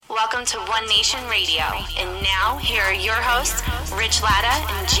Welcome to One Nation Radio. And now, here are your hosts, Rich Latta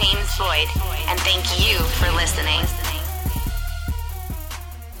and James Floyd. And thank you for listening.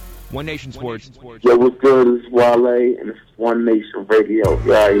 One Nation Sports. Yo, what's good? This is Wale, and this is One Nation Radio.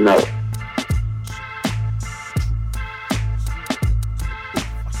 You already know.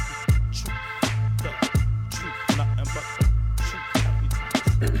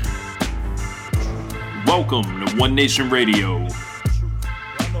 Welcome to One Nation Radio.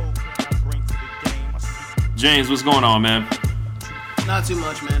 James, what's going on, man? Not too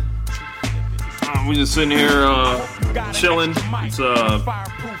much, man. We're just sitting here chilling. It's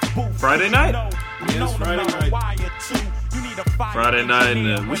Friday night? Yes, Friday night. Friday night,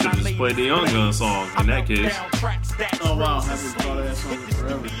 and we should have just played the Young Gun song in that case. Oh, wow. I haven't thought of that song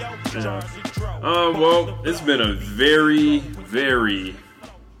forever. Yeah. Well, it's been a very, very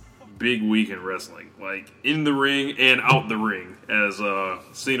big week in wrestling. Like, in the ring and out the ring, as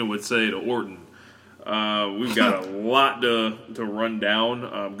Cena would say to Orton. We've got a lot to run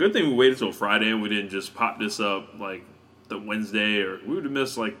down. Good thing we waited till Friday and we didn't just pop this up like the Wednesday, or we would have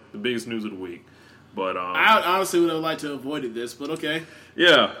missed like the biggest news of the week. But I honestly would have liked to have avoided this, but okay.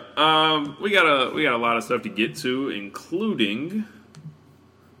 Yeah, we got a lot of stuff to get to, including,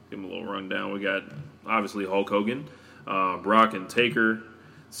 give him a little rundown. We got obviously Hulk Hogan, Brock and Taker,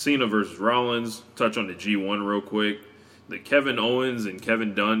 Cena versus Rollins. Touch on the G1 real quick. The Kevin Owens and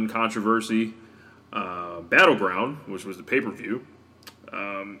Kevin Dunn controversy. Battleground, which was the pay-per-view,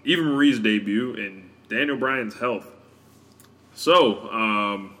 Eva Marie's debut, and Daniel Bryan's health.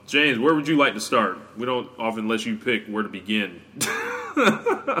 So, James, where would you like to start? We don't often let you pick where to begin.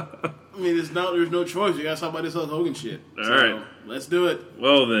 I mean, there's no choice. You gotta talk about this Hulk Hogan shit. All right. Let's do it.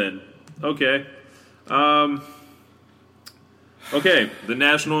 Well then, okay. Okay, the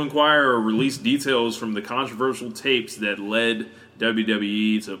National Enquirer released details from the controversial tapes that led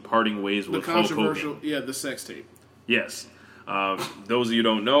WWE to parting ways with Hulk Hogan. Yeah, the sex tape. Yes. Those of you who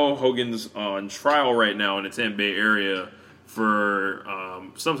don't know, Hogan's on trial right now in the Tampa Bay area for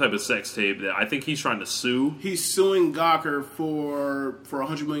some type of sex tape that I think he's trying to sue. He's suing Gawker for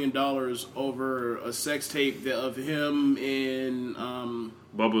 $100 million over a sex tape of him and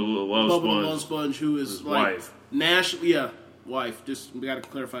Bubba the Love Sponge, who is his like wife. Wife. Just we got to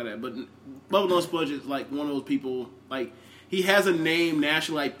clarify that. But Bubba the Love Sponge is like one of those people. Like, he has a name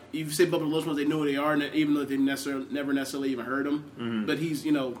nationally. Like, if you say Bubba the Love Sponge, they know who they are, even though they never necessarily even heard him. Mm-hmm. But he's,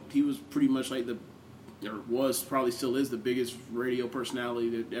 he was pretty much like probably still is the biggest radio personality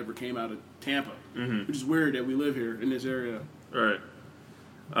that ever came out of Tampa. Mm-hmm. Which is weird that we live here in this area. All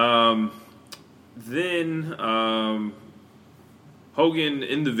right. Then Hogan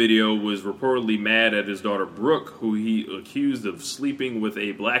in the video was reportedly mad at his daughter Brooke, who he accused of sleeping with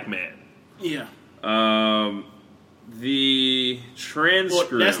a black man. Yeah. The transcript.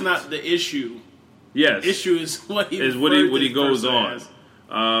 Well, that's not the issue. Yes. The issue is what he goes on.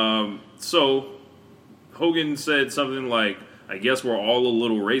 So Hogan said something like, "I guess we're all a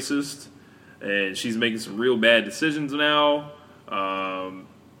little racist, and she's making some real bad decisions now.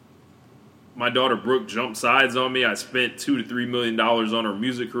 My daughter Brooke jumped sides on me. I spent $2 to $3 million on her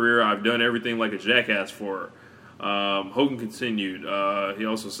music career. I've done everything like a jackass for her." Hogan continued. He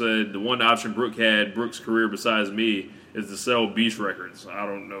also said, "The one option Brooke had, Brooke's career besides me, is to sell Beach records." I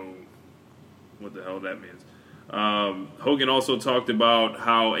don't know what the hell that means. Hogan also talked about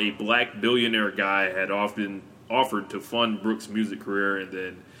how a black billionaire guy had often offered to fund Brooke's music career, and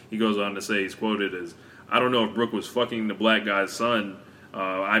then he goes on to say, he's quoted as, "I don't know if Brooke was fucking the black guy's son.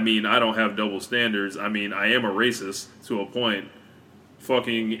 I mean, I don't have double standards. I mean, I am a racist to a point.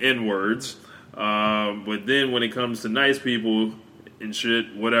 Fucking N-words. But then when it comes to nice people and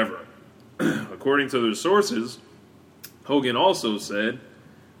shit, whatever." According to their sources, Hogan also said,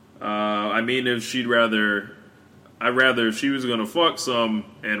 "I mean, if she was going to fuck some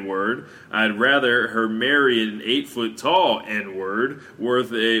N-word, I'd rather her marry an 8-foot-tall N-word with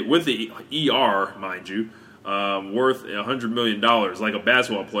the ER, mind you, worth $100 million, like a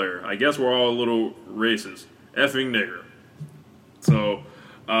basketball player. I guess we're all a little racist. Effing nigger." So,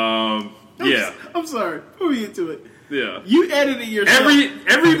 yeah. I'm sorry. Before we get to it. Yeah. You edited yourself.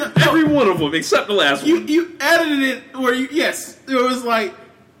 Every one of them, except the last one. You edited it where it was like,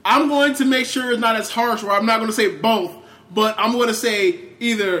 I'm going to make sure it's not as harsh, where I'm not going to say both, but I'm going to say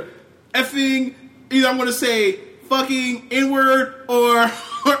either I'm going to say fucking N-word or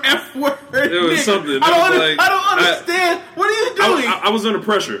F-word. It was something. I don't understand. What are you doing? I was under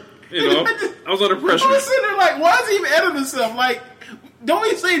pressure. I was under pressure. I was sitting there like, why is he even editing himself? Like, don't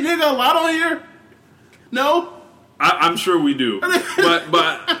we say nigga a lot on here? No? I'm sure we do.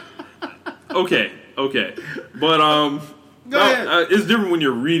 But okay. But Go ahead. It's different when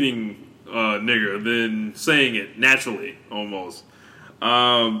you're reading nigger than saying it naturally, almost.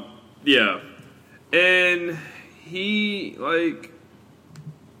 Yeah. And he, like...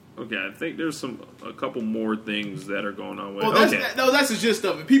 Okay, I think there's a couple more things that are going on with it. That's the gist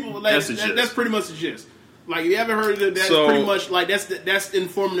of it. People, that's pretty much the gist. Like, if you haven't heard of it, that's pretty much, like, that's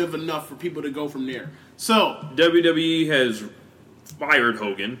informative enough for people to go from there. So... WWE has fired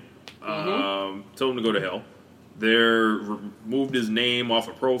Hogan. Told him to go to hell. They removed his name off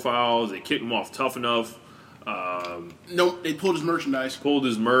of profiles. They kicked him off Tough Enough. Nope, they pulled his merchandise. Pulled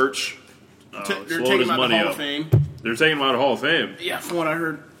his merch. They're taking him out of the Hall of Fame. They're taking him out of the Hall of Fame? Yeah, from what I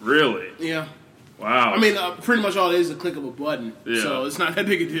heard. Really? Yeah. Wow. I mean, pretty much all it is a click of a button. Yeah. So it's not that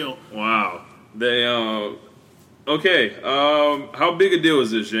big a deal. Wow. They, okay. How big a deal is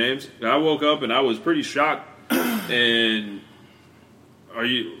this, James? I woke up and I was pretty shocked. And are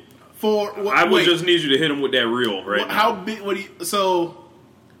you... I would just need you to hit him with that reel right now. How big? So,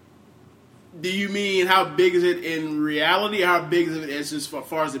 do you mean how big is it in reality, or how big is it as just as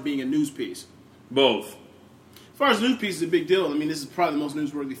far as it being a news piece? Both. As far as news piece is a big deal. I mean, this is probably the most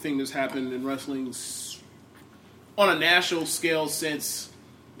newsworthy thing that's happened in wrestling on a national scale since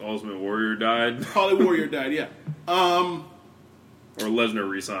the Ultimate Warrior died. Holly Warrior died. Yeah. Or Lesnar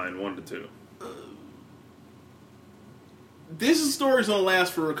resigned, 1 to 2. This story's gonna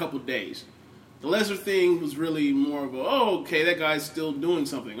last for a couple of days. The Lesnar thing was really more of a, okay, that guy's still doing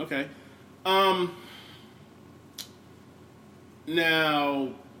something. Okay. Now,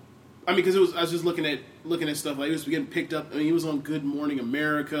 I mean, because I was just looking at stuff like he was getting picked up. I mean, he was on Good Morning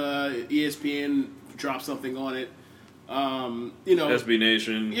America. ESPN dropped something on it. SB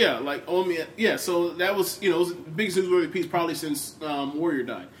Nation. Yeah, like yeah. So that was it was the biggest newsworthy piece probably since Warrior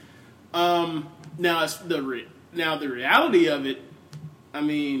died. Now it's the reality of it. I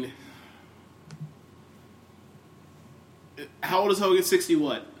mean, how old is Hogan? 60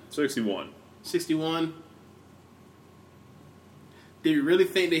 what? 61. 61. Did you really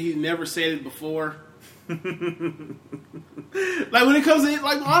think that he never said it before? Like when it comes to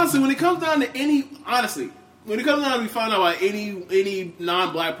honestly, when it comes down to we find out about any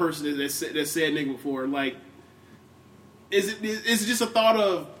non-black person that said nigga before. Like, is it just a thought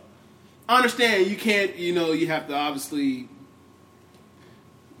of? I understand you can't. You have to obviously.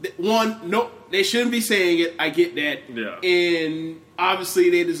 Nope, they shouldn't be saying it. I get that. Yeah. And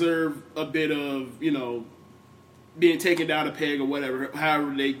obviously they deserve a bit of being taken down a peg or whatever.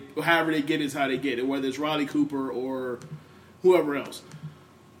 However they get it is how they get it. Whether it's Riley Cooper or whoever else.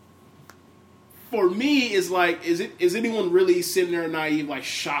 For me, it's like, is anyone really sitting there naive, like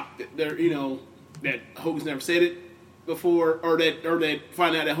shocked that they're that Hogan's never said it before, or that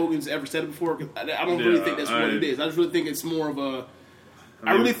find out that Hogan's ever said it before? I don't really think that's what it is. I just really think it's more of a.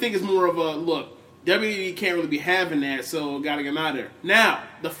 I really think it's more of a look. WWE can't really be having that, so gotta get him out of there. Now,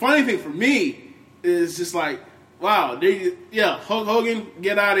 the funny thing for me is just like, wow, Hulk Hogan,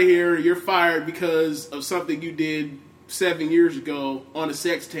 get out of here. You're fired because of something you did 7 years ago on a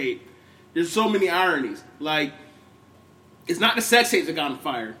sex tape. There's so many ironies. Like, it's not the sex tapes that got him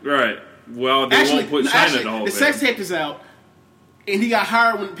fired. Right. Well, they won't put China in the whole thing. The sex tape is out, and he got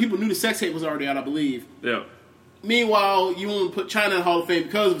hired when people knew the sex tape was already out, I believe. Yeah. Meanwhile, you want to put China in the Hall of Fame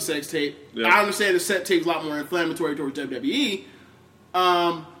because of a sex tape. Yeah. I understand the sex tape is a lot more inflammatory towards WWE.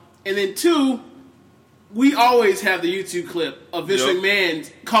 And then 2, we always have the YouTube clip of Vince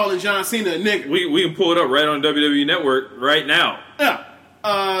McMahon calling John Cena a nigger. We can pull it up right on WWE Network right now. Yeah.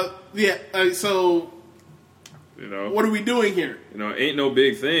 So, what are we doing here? Ain't no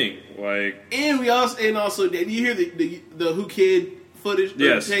big thing. Like, and also, did you hear the Who Kid footage?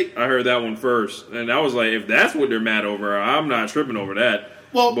 Yes, tape? I heard that one first, and I was like, if that's what they're mad over, I'm not tripping over that.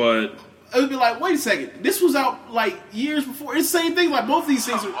 Well, but it would be like, wait a second, this was out like years before. It's the same thing. Like both these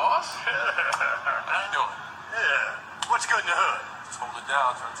things are. Boss, how you doing? Yeah, what's good in the hood? Just hold it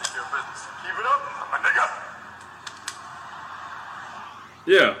down, trying to take care of business. Keep it up, my nigga.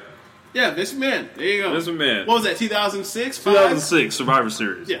 Yeah. Yeah, Vince McMahon. There you go. Vince McMahon. What was that, 2006? 2006, Survivor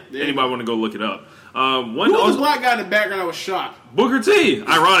Series. Yeah. Anybody want to go look it up. Who was the black guy in the background? I was shocked. Booker T,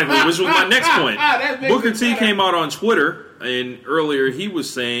 ironically, which was my next point. Booker T came out on Twitter, and earlier he was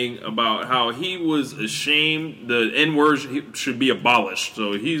saying about how he was ashamed the N-word should be abolished.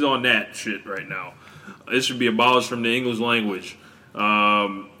 So he's on that shit right now. It should be abolished from the English language.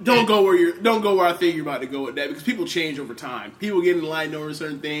 Don't go where I think you're about to go with that, because people change over time. People get enlightened over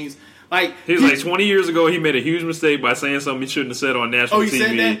certain things. Like, he's like 20 years ago, he made a huge mistake by saying something he shouldn't have said on national TV. Oh, he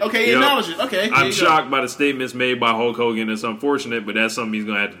said that? Okay, he acknowledged it. Okay. I'm shocked by the statements made by Hulk Hogan. It's unfortunate, but that's something he's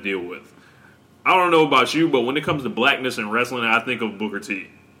going to have to deal with. I don't know about you, but when it comes to blackness in wrestling, I think of Booker T.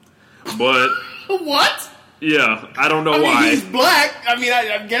 But what? Yeah, I don't know I mean, why. he's black. I mean,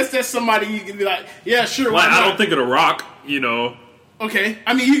 I guess that's somebody you can be like, yeah, sure. Like, Why not? I don't think of The Rock, you know. Okay,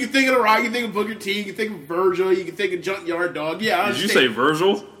 I mean, you can think of The Rock, you can think of Booker T, you can think of Virgil, you can think of Junkyard Dog. Yeah, I Did you understand. say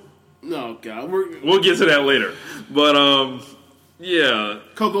Virgil? No, God, We'll get to that later. But yeah,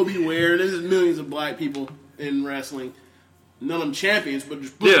 Coco Beware. There's millions of black people in wrestling. None of them champions, but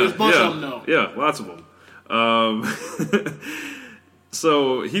there's a bunch of them. No, yeah, lots of them.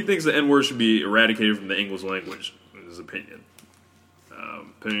 So he thinks the N-word should be eradicated from the English language, in his opinion.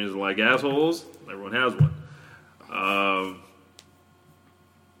 Opinions are like assholes. Everyone has one.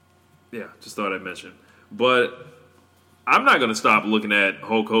 Yeah, just thought I'd mention. But I'm not going to stop looking at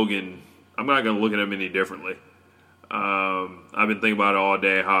Hulk Hogan. I'm not going to look at him any differently. I've been thinking about it all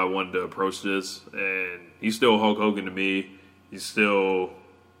day, how I wanted to approach this. And he's still Hulk Hogan to me. He's still,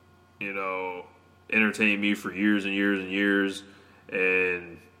 entertained me for years and years and years.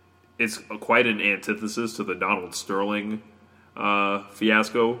 And it's quite an antithesis to the Donald Sterling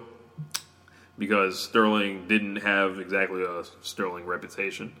fiasco. Because Sterling didn't have exactly a sterling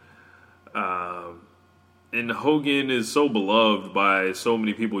reputation. And Hogan is so beloved by so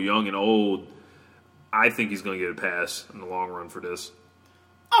many people, young and old. I think he's going to get a pass in the long run for this.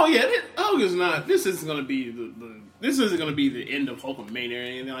 Oh yeah, Hogan's not. This isn't going to be this isn't going to be the end of Hulkamania or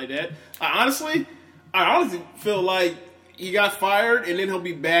anything like that. I honestly feel like he got fired and then he'll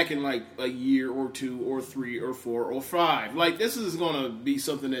be back in like a year or 2 or 3 or 4 or 5. Like this is going to be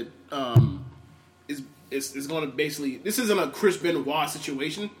something that is going to basically. This isn't a Chris Benoit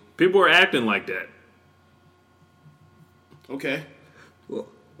situation. People are acting like that. Okay.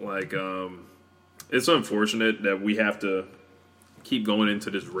 Like, it's unfortunate that we have to keep going into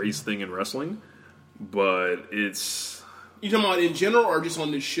this race thing in wrestling, but it's... You talking about in general or just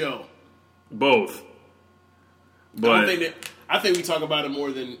on this show? Both. But I think we talk about it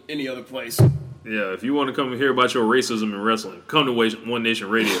more than any other place. Yeah, if you want to come hear about your racism in wrestling, come to One Nation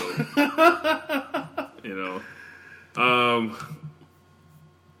Radio.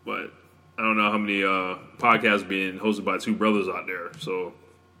 But I don't know how many podcasts being hosted by two brothers out there. So,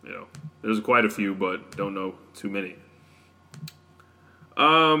 there's quite a few, but don't know too many.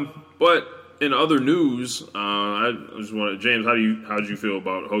 But in other news, I just wanted, James, how did you feel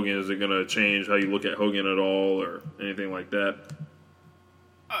about Hogan? Is it going to change how you look at Hogan at all, or anything like that?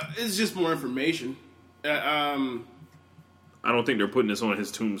 It's just more information. I don't think they're putting this on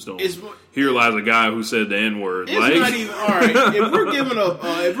his tombstone. Here lies a guy who said the N-word. It's not even all right. If we're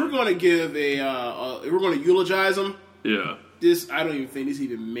going to eulogize him, yeah. I don't even think this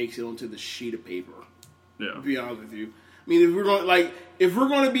even makes it onto the sheet of paper. Yeah. To be honest with you, I mean, if we're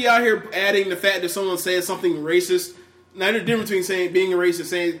going to be out here adding the fact that someone said something racist, now there's a difference between being a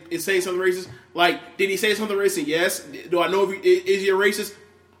racist and saying something racist. Like, did he say something racist? Yes. Do I know is he a racist?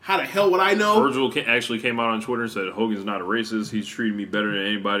 How the hell would I know? Virgil actually came out on Twitter and said Hogan's not a racist. He's treated me better than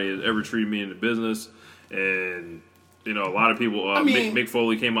anybody has ever treated me in the business. And, a lot of people, Mick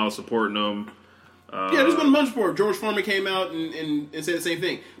Foley came out supporting him. There's been a bunch of support. George Foreman came out and said the same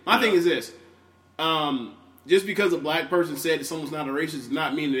thing. My thing is this. Just because a black person said that someone's not a racist does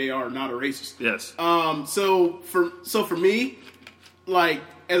not mean that they are not a racist. Yes. So for me, like,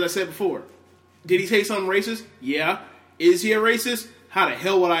 as I said before, did he say something racist? Yeah. Is he a racist? How the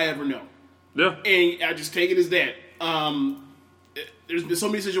hell would I ever know? Yeah. And I just take it as that. There's been so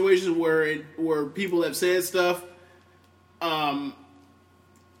many situations where people have said stuff, and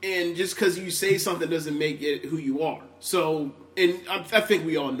just because you say something doesn't make it who you are. So, and I think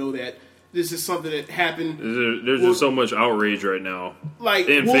we all know that. This is something that happened. There's just so much outrage right now, like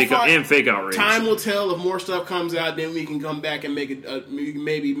fake outrage. Time will tell if more stuff comes out. Then we can come back and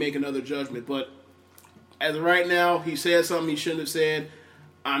maybe make another judgment. But as of right now, he said something he shouldn't have said.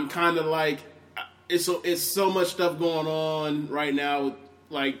 I'm kind of like, it's so much stuff going on right now.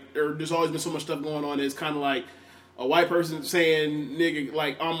 Like, there's always been so much stuff going on. It's kind of like a white person saying "nigga"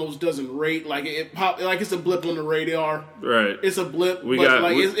 like almost doesn't rate. Like it pop, like it's a blip on the radar. Right. It's a blip.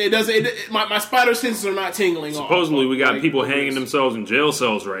 It doesn't. My spider senses are not tingling. Supposedly, we got people hanging themselves in jail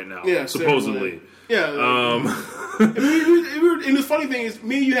cells right now. Yeah. Supposedly. Yeah. And the funny thing is,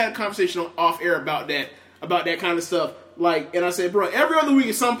 me and you had a conversation off air about that kind of stuff. Like, and I said, bro, every other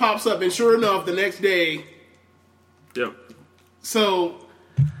week something pops up, and sure enough, the next day. Yep. So,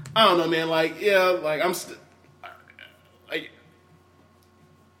 I don't know, man. Like, yeah, like like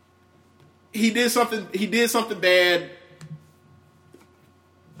he did something bad.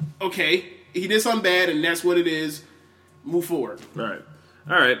 Okay, he did something bad, and that's what it is. Move forward. All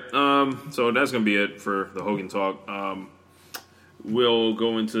right. So that's gonna be it for the Hogan talk. We'll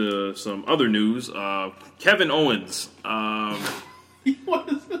go into some other news. Kevin Owens.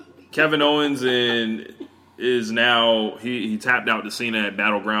 Kevin Owens and is now he tapped out to Cena at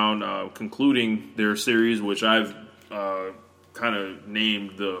Battleground, concluding their series, which I've kind of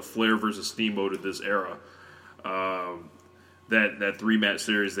named the Flair versus Steamboat of this era. That 3-match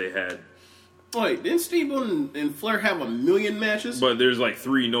series they had. Wait, didn't Steamboat and Flair have 1 million matches? But there's like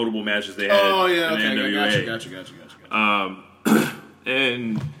 3 notable matches they had. Oh yeah, in okay, NWA. Gotcha.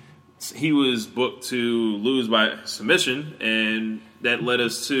 And he was booked to lose by submission, and that led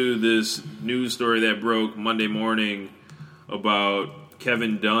us to this news story that broke Monday morning about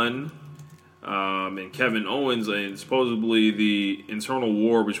Kevin Dunn and Kevin Owens, and supposedly the internal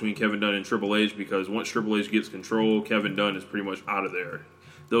war between Kevin Dunn and Triple H, because once Triple H gets control, Kevin Dunn is pretty much out of there.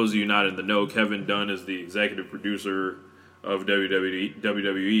 Those of you not in the know, Kevin Dunn is the executive producer of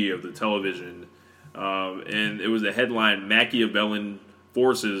WWE of the television, and it was a headline: Machiavellian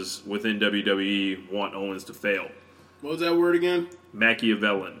forces within WWE want Owens to fail. What was that word again?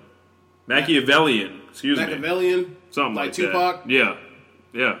 Machiavellian. Excuse me. Machiavellian? Something like Tupac? that.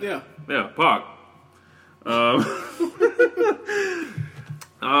 Yeah, Pac.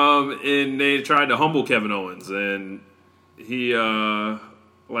 And they tried to humble Kevin Owens, and he Well,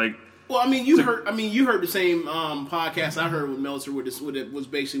 I mean, you heard the same podcast I heard with Meltzer with it was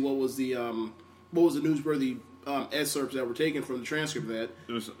basically what was the newsworthy excerpts that were taken from the transcript of that.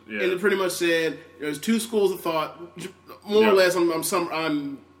 And it pretty much said there's 2 schools of thought, more or less.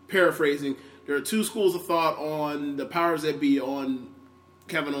 I'm paraphrasing. There are 2 schools of thought on the powers that be on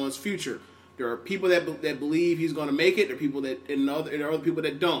Kevin Owens' future. There are people that believe he's going to make it. There are people that and there are other people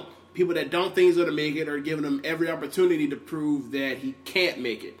that don't. People that don't think he's going to make it are giving him every opportunity to prove that he can't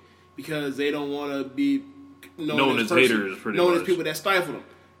make it because they don't want to be known as haters, as people that stifle him.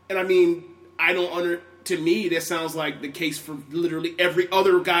 And I mean, to me, that sounds like the case for literally every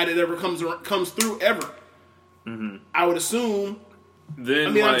other guy that ever comes through ever. Mm-hmm. I would assume.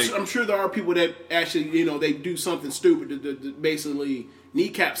 I'm sure there are people that actually, they do something stupid to basically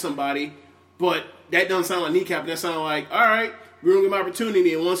kneecap somebody, but that doesn't sound like kneecap. That sounds like, all right, we're going to give him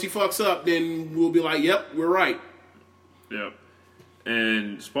opportunity, and once he fucks up, then we'll be like, yep, we're right. Yep.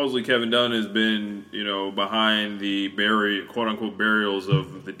 And supposedly Kevin Dunn has been, behind the quote-unquote burials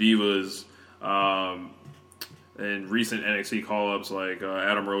of the Divas, and recent NXT call-ups like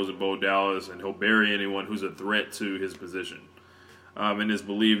Adam Rose and Bo Dallas, and he'll bury anyone who's a threat to his position. And it's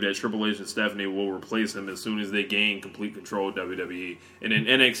believed that Triple H and Stephanie will replace him as soon as they gain complete control of WWE. And in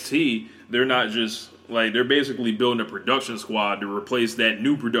NXT, they're not just they're basically building a production squad to replace that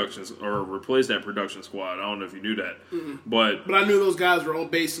production squad. I don't know if you knew that, but I knew those guys were all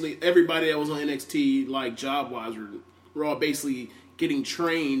basically everybody that was on NXT, job wise, were all basically getting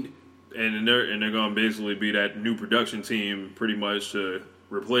trained. And they're going to basically be that new production team, pretty much to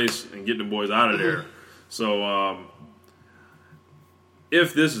replace and get them boys out of there. So.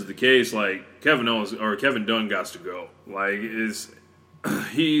 If this is the case, Kevin Owens or Kevin Dunn got to go.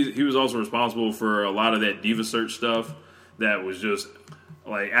 He was also responsible for a lot of that Diva Search stuff that was just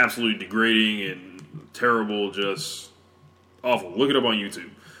absolutely degrading and terrible, just awful. Look it up on YouTube.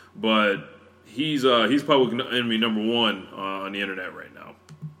 But he's public enemy number 1 on the internet right now.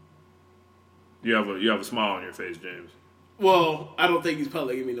 You have a smile on your face, James. Well, I don't think he's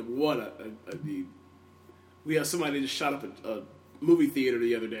public enemy number 1. We have somebody just shot up a movie theater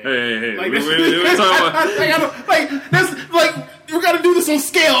the other day. Hey. We're gonna do this on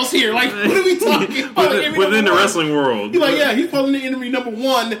scales here. What are we talking about? Within the wrestling world. He's calling the enemy number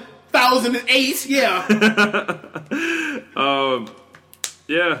 1,008. Yeah.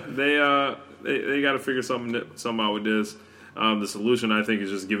 They got to figure something out with this. The solution, I think,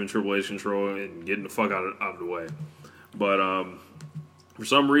 is just giving Triple H control and getting the fuck out of the way. But for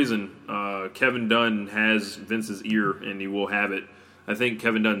some reason, Kevin Dunn has Vince's ear, and he will have it. I think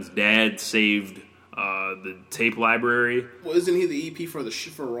Kevin Dunn's dad saved the tape library. Well, isn't he the EP for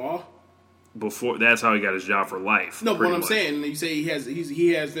Raw? Before that's how he got his job for life. No, but what I'm saying, you say he has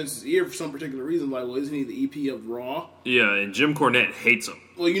Vince's ear for some particular reason. Isn't he the EP of Raw? Yeah, and Jim Cornette hates him.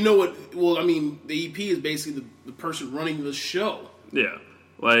 Well, you know what? Well, I mean, the EP is basically the person running the show. Yeah,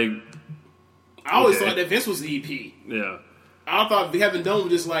 I always thought that Vince was the EP. Yeah. I thought Kevin Dunn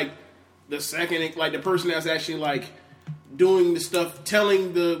was just the second, the person that's actually doing the stuff,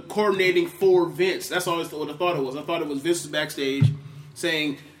 coordinating for Vince. That's always what I thought it was. I thought it was Vince's backstage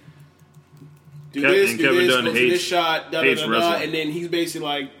saying, do this, Kevin Dunn go to this shot, and then he's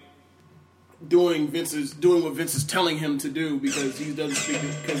basically doing what Vince is telling him to do because he doesn't speak.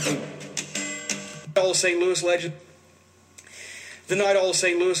 All the St. Louis legend. The night all the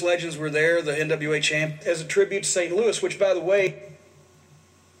St. Louis legends were there, the NWA champ, as a tribute to St. Louis, which, by the way,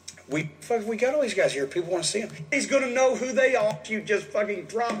 We got all these guys here. People want to see him. He's going to know who they are. You just fucking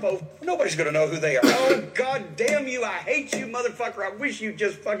drop over. Nobody's going to know who they are. Oh, God damn you. I hate you, motherfucker. I wish you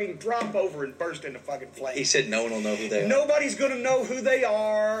just fucking drop over and burst into fucking flames. He said no one will know who they are. Nobody's going to know who they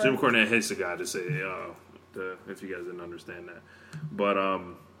are. Jim Cornette hates the guy to say, if you guys didn't understand that. But,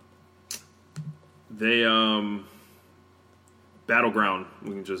 Battleground, we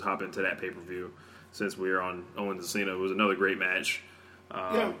can just hop into that pay-per-view since we're on Owens and Cena. It was another great match.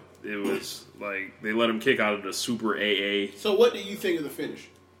 It was like they let him kick out of the Super AA. So what do you think of the finish?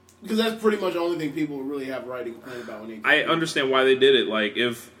 Because that's pretty much the only thing people really have right to complain about. I understand why they did it. Like,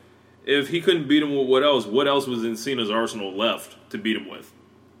 if he couldn't beat him with what else was in Cena's arsenal left to beat him with?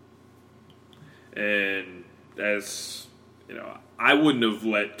 And that's, I wouldn't have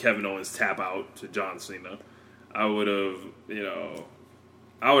let Kevin Owens tap out to John Cena. I would have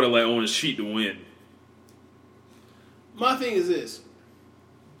let Owens cheat to win. My thing is this.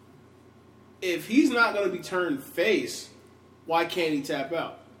 If he's not going to be turned face, why can't he tap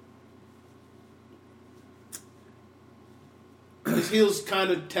out? His heels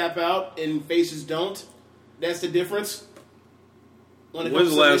kind of tap out and faces don't. That's the difference. When's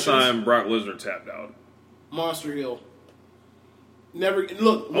the last time Brock Lesnar tapped out? Monster heel. Never.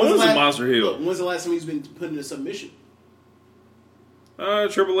 Look. Owens a monster heel. Look, when's the last time he's been put in a submission?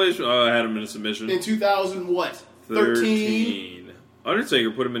 Triple H had him in a submission. In 2000 what? 13. Undertaker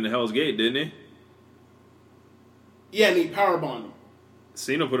put him in the Hell's Gate, didn't he? Yeah, and he powerbombed him.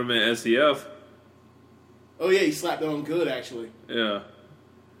 Cena put him in STF. Oh, yeah, he slapped on good, actually. Yeah.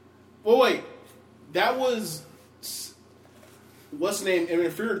 Well, wait. That was... What's the name?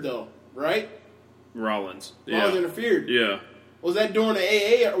 Interfered, though, right? Rollins. Yeah. Rollins interfered. Yeah. Was that during the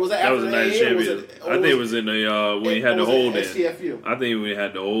AA, or was that after the AA? That was a night champion. I think it was in the... when he had the hold in. STFU? I think when he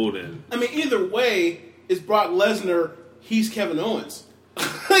had the hold in. I mean, either way, it's Brock Lesnar... He's Kevin Owens.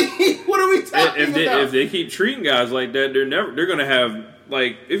 What are we talking about? If they keep treating guys like that, they're going to have,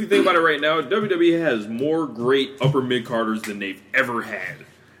 like, if you think about it right now, WWE has more great upper mid-carders than they've ever had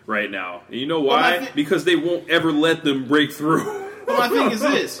right now. And you know why? Because they won't ever let them break through. Well, my thing is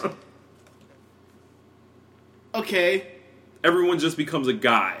this. Okay. Everyone just becomes a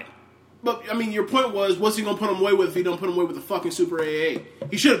guy. But, I mean, your point was, what's he going to put him away with if he don't put him away with the fucking Super AA?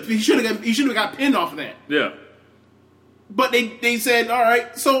 He should have got pinned off of that. Yeah. But they said, all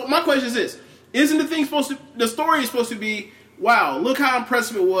right. So my question is this: isn't the story is supposed to be, wow, look how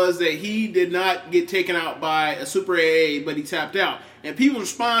impressive it was that he did not get taken out by a Super AA, but he tapped out. And people's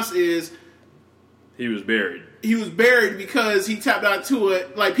response is, he was buried. He was buried because he tapped out to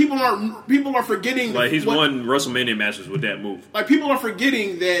it. Like people are forgetting. Like he's won WrestleMania matches with that move. Like people are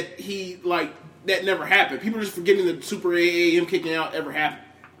forgetting that that never happened. People are just forgetting that Super AA, him kicking out, ever happened.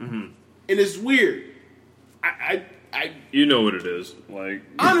 Mm-hmm. And it's weird. You know what it is. Like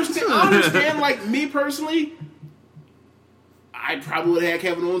I understand. Like me personally, I probably would have had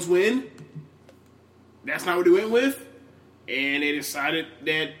Kevin Owens win. That's not what he went with, and they decided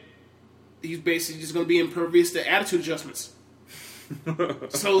that he's basically just going to be impervious to attitude adjustments.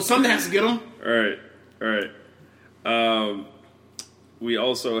 So something has to get him. All right. We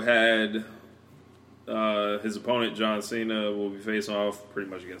also had his opponent John Cena will be facing off pretty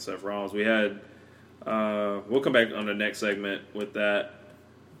much against Seth Rollins. We had. We'll come back on the next segment with that.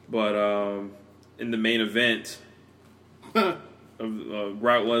 But in the main event of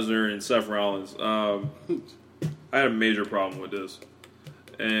Brock Lesnar and Seth Rollins, I had a major problem with this.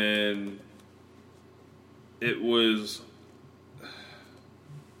 And it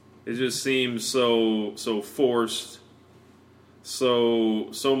just seems so forced,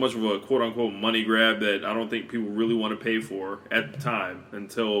 so much of a quote-unquote money grab that I don't think people really want to pay for at the time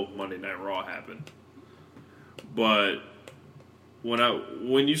until Monday Night Raw happened. But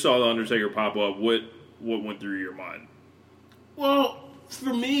when you saw The Undertaker pop up, what went through your mind? Well,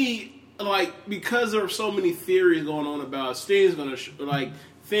 for me, like, because there are so many theories going on about Sting's going to,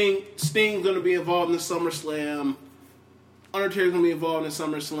 Sting's going to be involved in the SummerSlam, Undertaker's going to be involved in the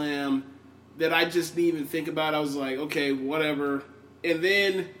SummerSlam, that I just didn't even think about. I was like, okay, whatever. And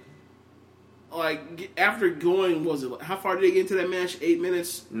then, like, after going, how far did they get into that match? 8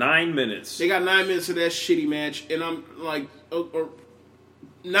 minutes? 9 minutes. They got 9 minutes of that shitty match, and I'm like, or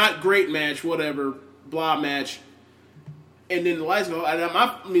not great match, whatever, blah match. And then the lights go, and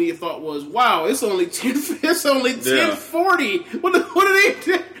my immediate thought was, wow, it's only 10:40. What do they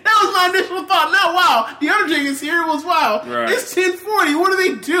do? That was my initial thought. No, wow, the Undertaker's here. It was wow. Right. It's 10:40. What are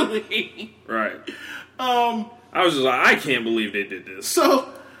they doing? Right. I was just like, I can't believe they did this. So,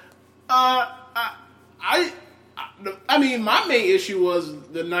 I mean, my main issue was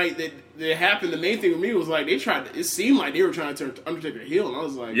the night that it happened. The main thing with me was like it seemed like they were trying to turn Undertaker heel, and I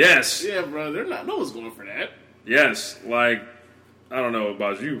was like, yes, yeah, bro, they're not. No one's going for that. Yes, like I don't know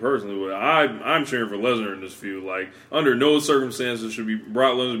about you personally, but I'm cheering for Lesnar in this feud. Like, under no circumstances should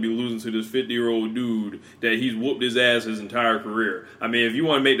Brock Lesnar be losing to this 50-year-old dude that he's whooped his ass his entire career. I mean, if you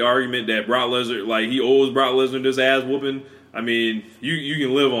want to make the argument that Brock Lesnar, like, he owes Brock Lesnar this ass whooping, I mean, you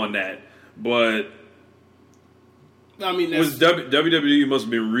can live on that. But I mean, WWE must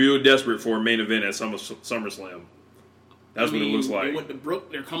have been real desperate for a main event at SummerSlam. That's what it looks like.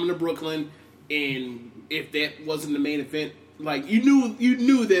 They're coming to Brooklyn, and if that wasn't the main event. Like, you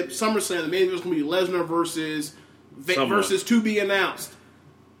knew that SummerSlam, the main event was going to be Lesnar versus to be announced.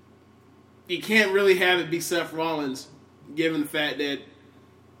 You can't really have it be Seth Rollins, given the fact that,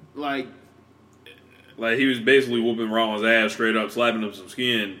 like he was basically whooping Rollins' ass straight up, slapping him some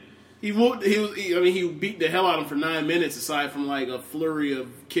skin. He beat the hell out of him for 9 minutes, aside from, like, a flurry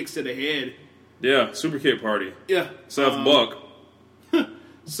of kicks to the head. Yeah, super kick party. Yeah. Seth Buck.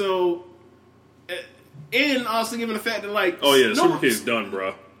 So... And also given the fact that, like... Oh, yeah, Super Kick's done,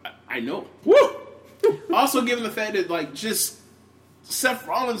 bro. I know. Woo! Also given the fact that, like, just... Seth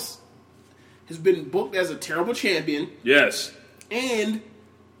Rollins has been booked as a terrible champion. Yes. And,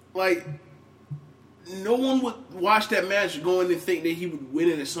 like, no one would watch that match going and think that he would win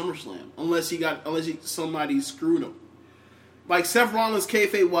it at SummerSlam. Unless somebody screwed him. Like, Seth Rollins,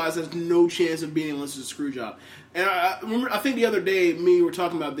 kayfabe-wise, has no chance of beating unless it's a screw job. And I remember, I think the other day, me and you were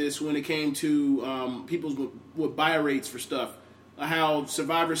talking about this when it came to people with buy rates for stuff. How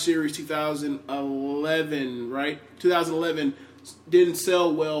Survivor Series 2011, right? 2011 didn't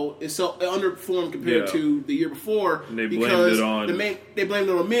sell well. It underperformed compared to the year before. And they blamed it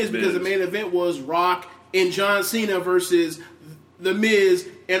on Miz because the main event was Rock and John Cena versus The Miz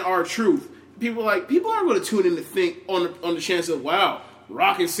and R-Truth. People aren't going to tune in to think on the chance of, wow,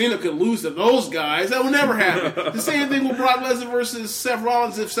 Rock and Cena could lose to those guys. That will never happen. The same thing with Brock Lesnar versus Seth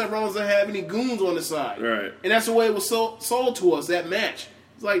Rollins if Seth Rollins doesn't have any goons on the side. Right. And that's the way it was sold to us, that match.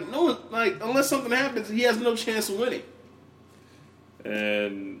 It's like, no one, like, unless something happens, he has no chance of winning.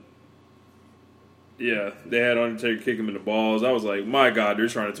 And, yeah, they had Undertaker kick him in the balls. I was like, my God, they're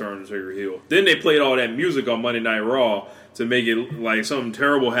trying to turn Undertaker heel. Then they played all that music on Monday Night Raw to make it like something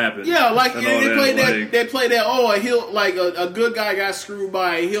terrible happened. Yeah, like they played that. They played that. Oh, a heel, like a good guy got screwed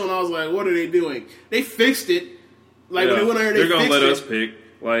by a heel, and I was like, what are they doing? They fixed it. Like when they went over there, they're gonna let us pick.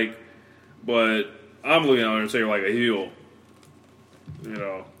 Like, but I'm looking at Undertaker like a heel. You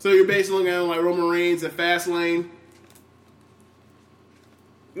know. So you're basically looking at him like Roman Reigns at Fastlane.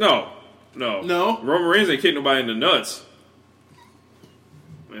 No. Roman Reigns ain't kicked nobody in the nuts.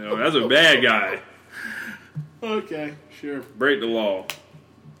 You know, that's a bad guy. Okay, sure. Break the law.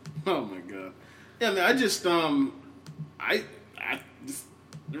 Oh my God. Yeah, man. I just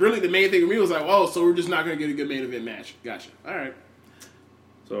really the main thing for me was like, oh, so we're just not gonna get a good main event match. Gotcha. All right.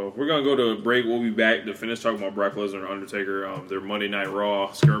 So we're gonna go to a break. We'll be back to finish talking about Brock Lesnar and Undertaker, their Monday Night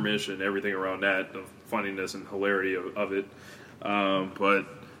Raw skirmish and everything around that, the funniness and hilarity of it.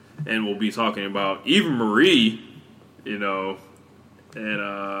 And we'll be talking about Eva Marie, you know, and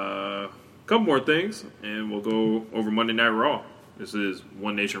a couple more things, and we'll go over Monday Night Raw. This is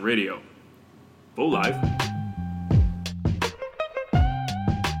One Nation Radio. Full live.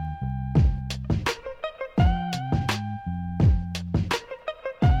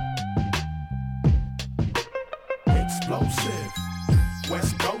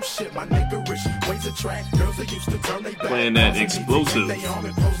 West Coast shit, my niggerish ways attract girls that used to turn they back. Playing that explosive. They arm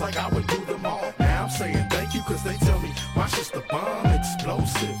and pose like I would do them all. Now I'm saying thank you cause they tell me my shit's the bomb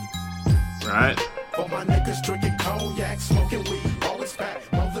explosive. Right. For my niggas drinking cognac, smoking weed, always fat,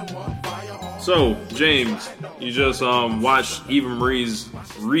 more than one firearm. So, James, you just watched Eva Marie's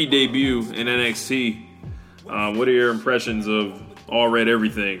re-debut in NXT. What are your impressions of All Red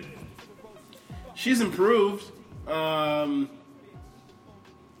Everything? She's improved.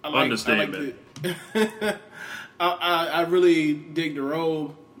 Understatement. I really dig the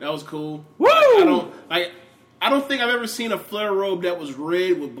robe. That was cool. Woo! I don't think I've ever seen a flare robe that was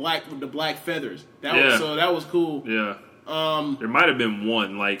red with the black feathers. That was cool. Yeah. There might have been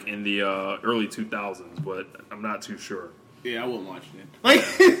one like in the early 2000s, but I'm not too sure. Yeah, I wasn't watching it. Like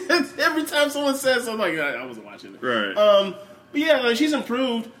every time someone says something, like I wasn't watching it. Right. But yeah, like, she's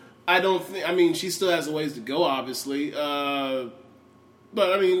improved. I mean, she still has a ways to go, obviously.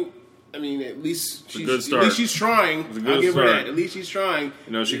 But I mean, at least she's trying. I'll give her that. At least she's trying.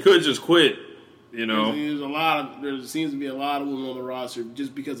 You know, she could just quit. You know, there seems to be a lot of women on the roster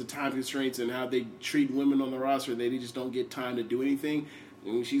just because of time constraints and how they treat women on the roster. They just don't get time to do anything.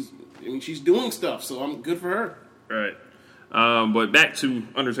 She's doing stuff, so I'm good for her. Right. But back to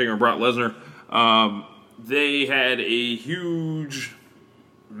Undertaker and Brock Lesnar. They had a huge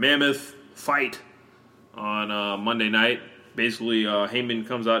mammoth fight on Monday night. Basically, Heyman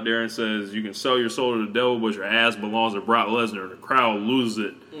comes out there and says, you can sell your soul to the devil, but your ass belongs to Brock Lesnar. The crowd loses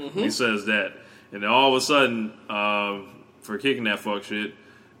it when he says that. And then all of a sudden, for kicking that fuck shit,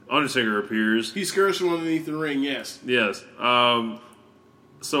 Undertaker appears. He skirts from underneath the ring, yes. Yes.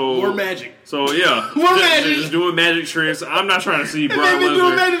 So more magic. So, yeah. More magic. Just doing magic tricks. I'm not trying to see Brock Lesnar. They've been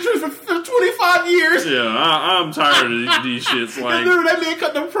doing magic tricks for 25 years. Yeah, I'm tired of these shits. Like, remember that man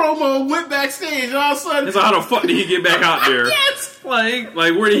cut the promo, went backstage, and all of a sudden... So how the fuck did he get back out there? Yes! Like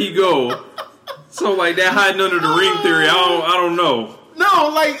where did he go? So, like, that hiding under the ring theory, I don't know. No,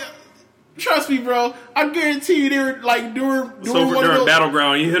 like... Trust me, bro. I guarantee you, they were like during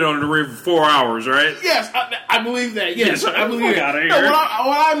Battleground, you hit on the ring for 4 hours, right? Yes, I believe that. Yes, I believe that. No,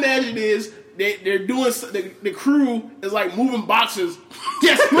 what I imagine is they're doing the crew is like moving boxes.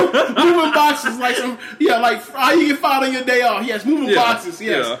 Yes, moving boxes like some like how you get fired on your day off. Yes, moving boxes.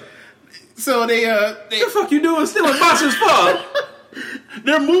 Yes. Yeah. So they what the fuck you doing stealing boxes for?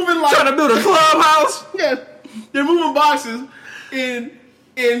 They're moving like trying to build a clubhouse. Yeah, they're moving boxes and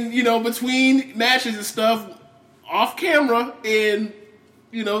between matches and stuff, off camera, and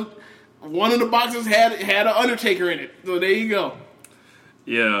one of the boxes had an Undertaker in it. So there you go.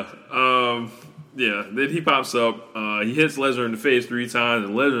 Yeah, Then he pops up. He hits Lesnar in the face 3 times,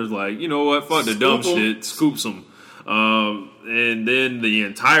 and Lesnar's like, you know what? Fuck the dumb shit. Scoops him. And then the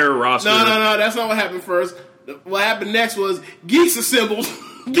entire roster. No. That's not what happened first. What happened next was Geeks assembled.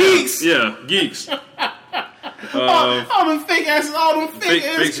 Geeks. Yeah, Geeks. All them fake asses, all them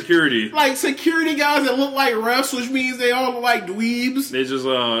fake security, like security guys that look like refs, which means they all look like dweebs. They just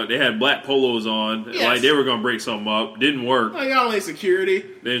they had black polos on, like they were gonna break something up. Didn't work. Like y'all ain't security.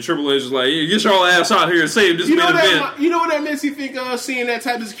 Then Triple H was like, "Yeah, get y'all ass out here and save this main event." You know what that makes you think of seeing that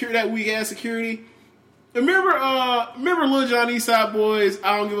type of security, that weak ass security. Remember Lil Jon Eastside Boys,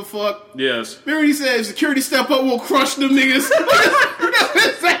 I Don't Give a Fuck? Yes. Remember he said, security step up, we'll crush them niggas?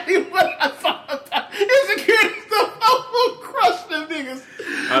 That's exactly what I thought about. If security step up, we'll crush them niggas.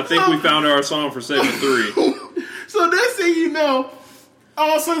 I think we found our song for segment 3. So next thing you know,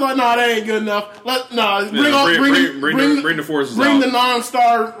 all of a sudden, like, nah, that ain't good enough. Bring the forces bring out. the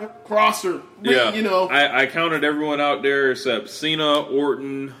non-star roster. I counted everyone out there except Cena,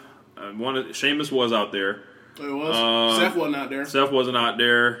 Orton. Sheamus was out there. It was. Seth wasn't out there. Seth wasn't out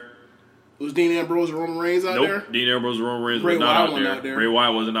there. Was Dean Ambrose or Roman Reigns out there? Dean Ambrose and Roman Reigns was not out there. Bray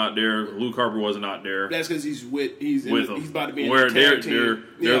Wyatt wasn't out there. Luke Harper wasn't out there. That's because he's with them. He's about to be in the tag team.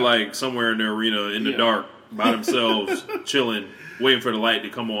 They're like somewhere in the arena in the dark by themselves, chilling, waiting for the light to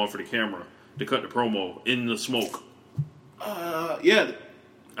come on for the camera to cut the promo in the smoke.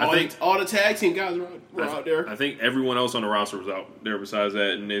 I think all the tag team guys were out there. I think everyone else on the roster was out there besides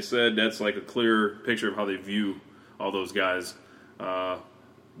that, and they said that's like a clear picture of how they view all those guys,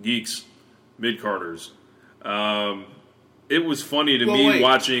 geeks, mid-carders. It was funny to me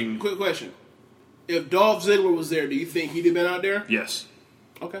watching. Quick question: if Dolph Ziggler was there, do you think he'd have been out there? Yes.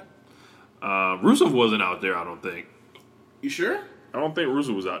 Okay. Rusev wasn't out there. I don't think. You sure? I don't think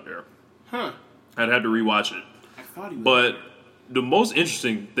Rusev was out there. Huh? I'd have to rewatch it. I thought he was. But the most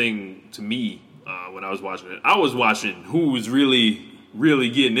interesting thing to me when I was watching it, I was watching who was really, really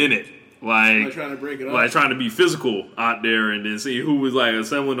getting in it. Like trying to break it up. Like trying to be physical out there and then see who was like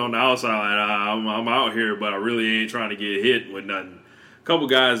assembling on the outside. Like, I'm out here, but I really ain't trying to get hit with nothing. A couple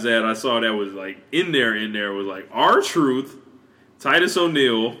guys that I saw that was like in there was like R-Truth, Titus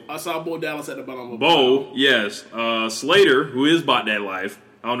O'Neil. I saw Bo Dallas at the bottom of Bo, yes. Slater, who is about that life.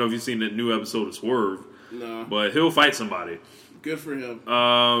 I don't know if you've seen that new episode of Swerve. No. But he'll fight somebody. Good for him.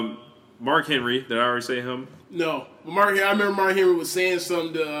 Mark Henry, did I already say him? No. I remember Mark Henry was saying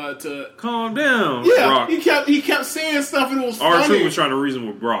something to calm down. Yeah, Brock. He kept saying stuff and it was funny. R-Truth was trying to reason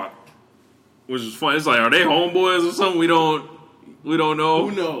with Brock, which is funny. It's like, are they homeboys or something? We don't know.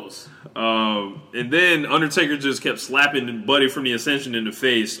 Who knows? And then Undertaker just kept slapping Buddy from the Ascension in the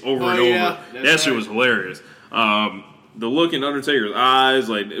face over and over. That shit was hilarious. The look in Undertaker's eyes,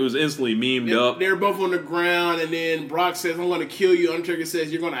 like, it was instantly memed up. They were both on the ground, and then Brock says, I'm going to kill you. Undertaker says,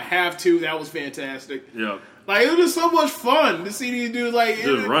 you're going to have to. That was fantastic. Yeah. Like, it was just so much fun to see these dudes, like...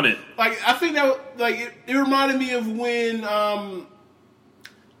 Just run it. Like, I think that, like, it reminded me of when,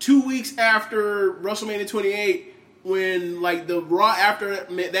 2 weeks after WrestleMania 28, when, like, the Raw after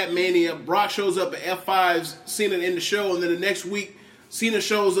that Mania, Brock shows up at F5's Cena in the show, and then the next week, Cena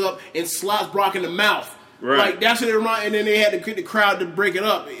shows up and slaps Brock in the mouth. Right. Like, that's what it reminded, and then they had to get the crowd to break it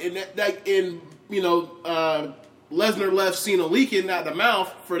up. And Lesnar left Cena leaking out the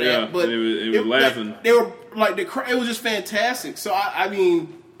mouth for that. Yeah, but it was laughing. They were like it was just fantastic. So I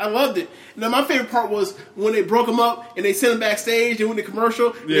mean, I loved it. Now my favorite part was when they broke him up and they sent him backstage and went to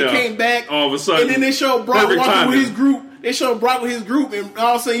commercial. And they came back all of a sudden, and then they showed Brock walking with his group. They showed Brock with his group, and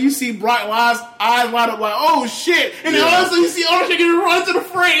all of a sudden you see Brock eyes light up like, "Oh shit!" And then all of a sudden you see Undertaker run to the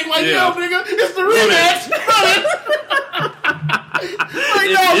frame like, "Yo, nigga, it's the rematch."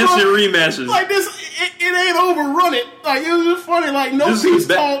 It's your rematches. Like this, it ain't over. Run it. Like it was just funny. Like no peace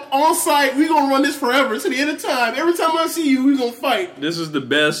talk on site. We gonna run this forever to the end of time. Every time I see you, we gonna fight. This is the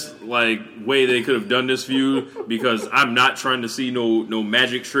best way they could have done this feud because I'm not trying to see no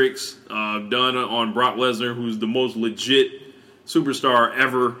magic tricks done on Brock Lesnar, who's the most legit superstar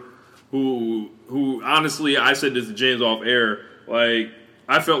ever. Who honestly, I said this to James off air. Like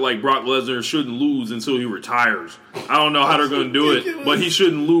I felt like Brock Lesnar shouldn't lose until he retires. I don't know how they're going to do it, but he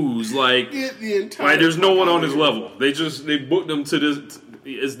shouldn't lose. Like there's no one on his level. They booked him to this.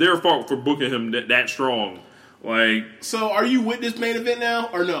 It's their fault for booking him that strong. Like, so are you with this main event now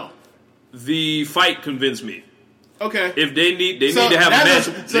or no? The fight convinced me. Okay. If they need to have a match.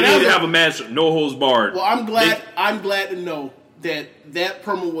 They need to have a match. No holds barred. Well, I'm glad to know that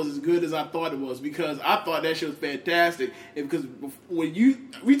promo was as good as I thought it was because I thought that shit was fantastic. And because when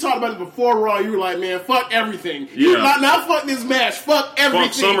we talked about it before Raw, you were like, man, fuck everything. Yeah. Not fuck this match. Fuck everything.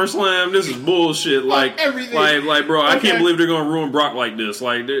 Fuck SummerSlam. This is bullshit. Like everything. Like, bro, I can't believe they're gonna ruin Brock like this.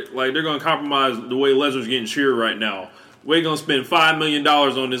 Like they're gonna compromise the way Lesnar's getting cheered right now. We're gonna spend $5 million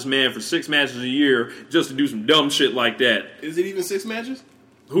on this man for 6 matches a year just to do some dumb shit like that. Is it even 6 matches?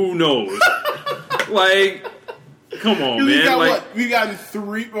 Who knows? Like. Come on, man. We've gotten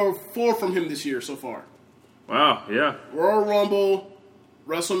 3 or 4 from him this year so far. Wow, yeah. Royal Rumble,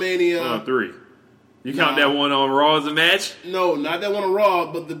 WrestleMania. 3. You count that one on Raw as a match? No, not that one on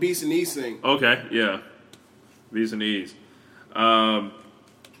Raw, but the Beast and East thing. Okay, yeah. Beast and East. That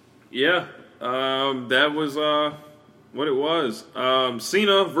was what it was.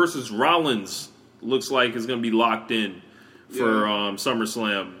 Cena versus Rollins looks like it's going to be locked in. For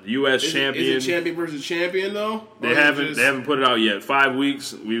SummerSlam, U.S. champion. Is it champion versus champion though? They haven't put it out yet. 5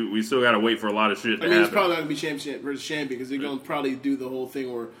 weeks. We still got to wait for a lot of shit to happen. It's probably not gonna be champion versus champion because they're gonna probably do the whole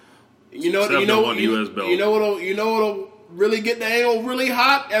thing where you know what'll really get the angle really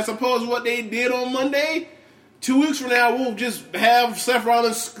hot as opposed to what they did on Monday. 2 weeks from now, we'll just have Seth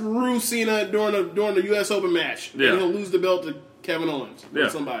Rollins screw Cena during the U.S. Open match, and he'll lose the belt to Kevin Owens or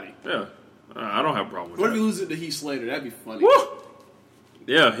somebody. Yeah. I don't have a problem with that. What that. if he loses it to Heath Slater? That'd be funny. Woo!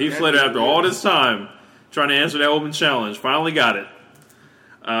 Yeah, Heath Slater, after all this time, trying to answer that open challenge, finally got it.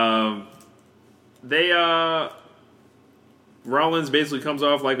 Rollins basically comes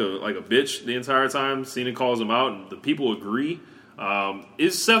off like a bitch the entire time. Cena calls him out, and the people agree.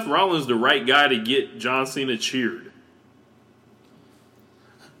 Is Seth Rollins the right guy to get John Cena cheered?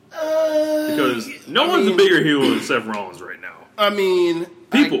 Because no one's a bigger heel than Seth Rollins right now. I mean,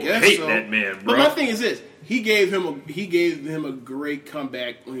 people hate that man, bro. But my thing is this: he gave him a great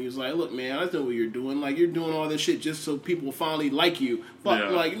comeback when he was like, "Look, man, I know what you're doing. Like, you're doing all this shit just so people will finally like you.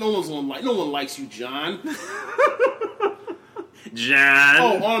 But like, no one likes you, John."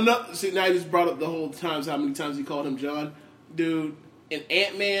 John. Oh, see, now I just brought up the whole times how many times he called him John, dude. In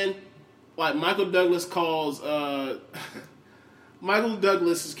Ant-Man, like Michael Douglas Michael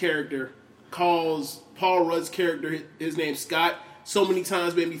Douglas's character calls Paul Rudd's character his name Scott so many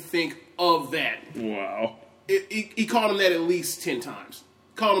times made me think of that. Wow. He called him that at least 10 times.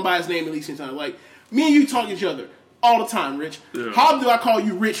 Called him by his name at least 10 times. Like, me and you talk to each other all the time, Rich. Yeah. How do I call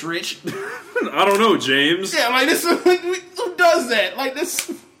you Rich? I don't know, James. Yeah, like this. Who does that? Like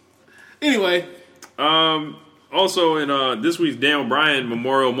this. Anyway. Also, in this week's Dan O'Brien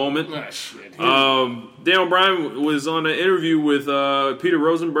memorial moment, Dan O'Brien was on an interview with Peter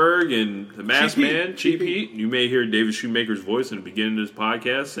Rosenberg and the Masked Man, Cheap Heat. You may hear David Shoemaker's voice in the beginning of this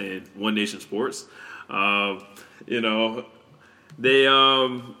podcast saying One Nation Sports. They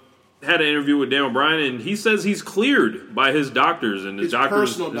had an interview with Dan O'Brien, and he says he's cleared by his doctors and his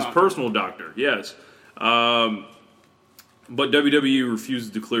personal doctor. Yes. But WWE refuses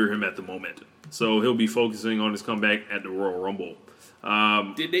to clear him at the moment. So he'll be focusing on his comeback at the Royal Rumble.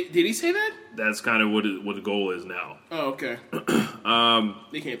 Did he say that? That's kind of what the goal is now. Oh, okay.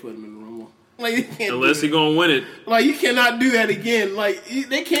 They can't put him in the Rumble. Like, they can't unless he's gonna win it. Like, you cannot do that again. Like,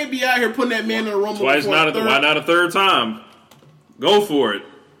 they can't be out here putting that man in the Rumble. Why not a third time? Go for it,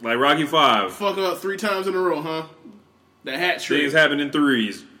 like Rocky V. Fuck up 3 times in a row, huh? The hat trick. Things happen in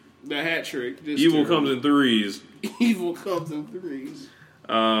threes. The hat trick. Evil comes in threes. Evil comes in threes.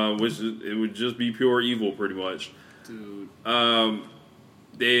 It would just be pure evil, pretty much. Dude.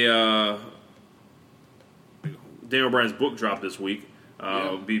 Daniel Bryan's book dropped this week.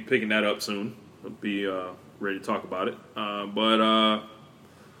 We'll be picking that up soon. We'll be ready to talk about it. But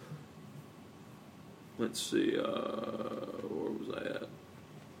let's see. Where was I at?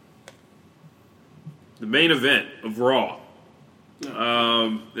 The main event of Raw. It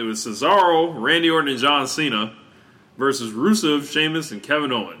was Cesaro, Randy Orton, and John Cena versus Rusev, Sheamus, and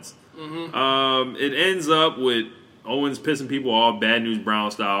Kevin Owens. It ends up with Owens pissing people off, Bad News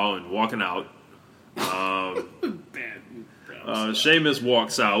Brown style, and walking out. Sheamus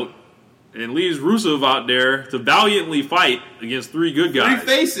walks out and leaves Rusev out there to valiantly fight against three good guys. Three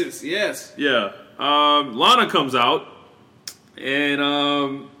faces, yes. Yeah. Lana comes out and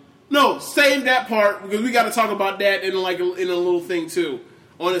no, save that part because we got to talk about that in a little thing too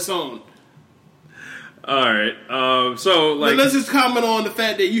on its own. All right. So let's just comment on the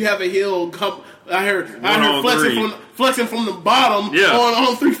fact that you have a heel. I heard flexing from the bottom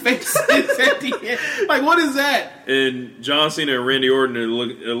on three faces at the end. Like, what is that? And John Cena and Randy Orton are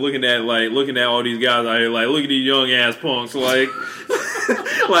looking at all these guys out here. Like, look at these young ass punks. Like,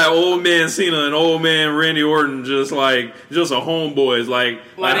 like old man Cena and old man Randy Orton, just a homeboys. Like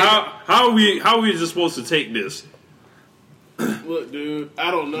how are we just supposed to take this? Look, dude,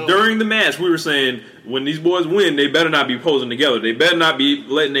 I don't know. During the match, we were saying when these boys win, they better not be posing together. They better not be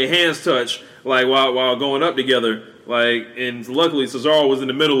letting their hands touch while going up together. And luckily Cesaro was in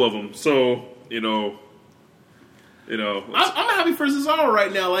the middle of them, so I'm happy for Cesaro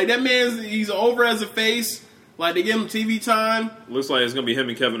right now. Like, that he's over as a face. Like, they give him TV time. Looks like it's gonna be him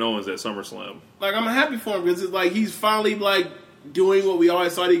and Kevin Owens at SummerSlam. Like, I'm happy for him because it's like he's finally doing what we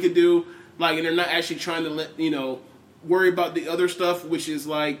always thought he could do. Like, and they're not actually trying to worry about the other stuff, which is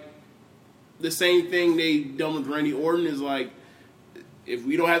like the same thing they done with Randy Orton. Is like, if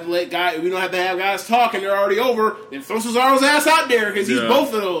we don't have to have guys talk and they're already over, then throw Cesaro's ass out there because he's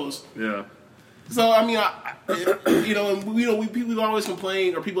both of those. Yeah. So I mean, we've always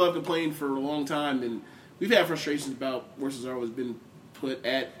complained, or people have complained for a long time, and we've had frustrations about where Cesaro has been put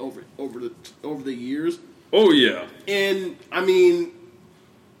at over the years. Oh yeah. And I mean,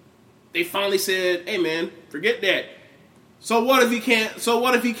 they finally said, "Hey man, forget that." So what if he can't? So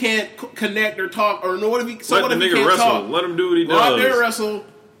what if he can't connect or talk? Or no? What if he? So Let what the if he nigga can't wrestle. talk? Let him do what he Go out does. there and wrestle.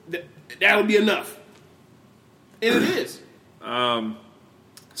 That would be enough. And it is.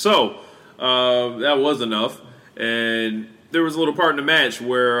 So that was enough, and there was a little part in the match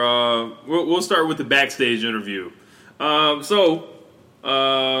where we'll start with the backstage interview. Lana's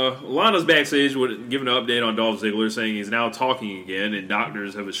backstage giving an update on Dolph Ziggler, saying he's now talking again, and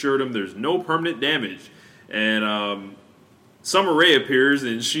doctors have assured him there's no permanent damage. And Summer Rae appears,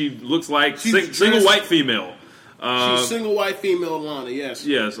 and she looks like single white female. She's single white female Lana, yes.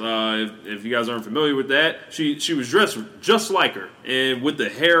 Yes, if you guys aren't familiar with that, she was dressed just like her, and with the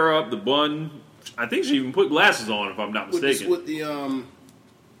hair up, the bun. I think she even put glasses on, if I'm not mistaken. With the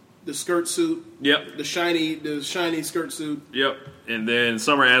skirt suit. Yep. The shiny skirt suit. Yep. And then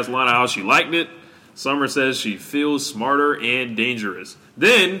Summer asked Lana how she liked it. Summer says she feels smarter and dangerous.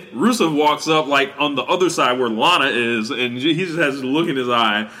 Then Rusev walks up on the other side where Lana is, and he just has a look in his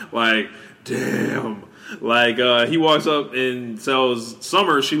eye like, damn. He walks up and tells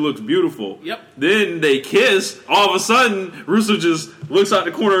Summer she looks beautiful. Yep. Then they kiss. All of a sudden, Rusev just looks out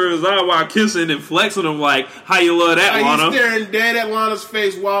the corner of his eye while kissing and flexing him like, how you love that, Lana? He's staring dead at Lana's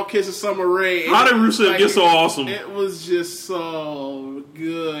face while kissing Summer Rae. How did Rusev get so awesome? It was just so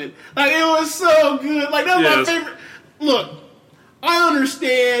good. It was so good. That was my favorite. Look, I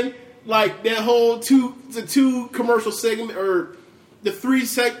understand, that whole two commercial segment, or the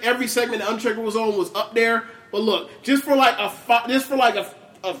every segment that Undertaker was on was up there. But look, just for a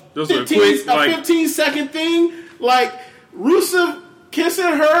 15-second thing, Rusev kissing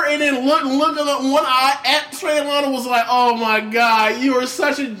her and then looking at one eye at straight Lana was like, oh my god, you are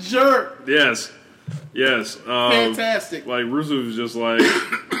such a jerk. Yes. Fantastic. Rusev is just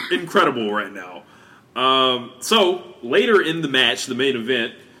incredible right now. So later in the match, the main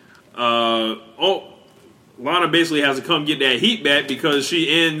event, Lana basically has to come get that heat back because she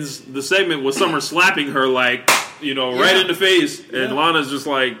ends the segment with Summer slapping her right in the face, and Lana's just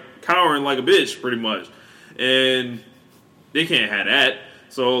cowering like a bitch pretty much, and they can't have that.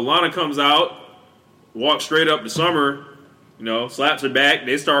 So Lana comes out, walks straight up to Summer, slaps her back.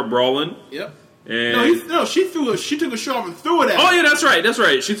 They start brawling. Yep. And she took a shoe off and threw it at her. Oh yeah, that's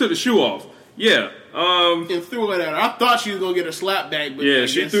right. She took the shoe off. Yeah. And threw it at her. I thought she was going to get her slap back. But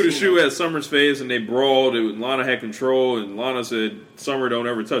she threw the shoe at Summer's face, and they brawled. Lana had control, and Lana said, Summer, don't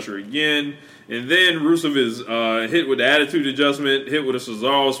ever touch her again. And then Rusev is hit with the attitude adjustment, hit with a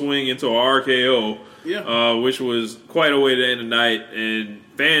Cesaro swing into a RKO, which was quite a way to end the night. And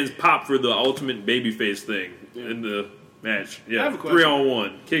fans popped for the ultimate babyface thing. in the match. I Yeah, have a question.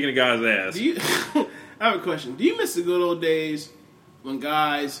 3-on-1, kicking a guy's ass. I have a question. Do you miss the good old days when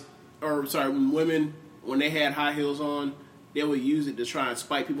when women, when they had high heels on, they would use it to try and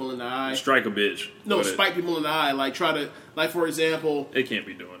spike people in the eye? Strike a bitch. No, spike people in the eye. Like, for example... They can't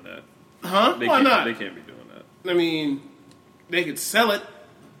be doing that. Huh? Why not? They can't be doing that. I mean, they could sell it,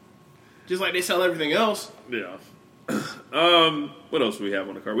 just like they sell everything else. Yeah. What else do we have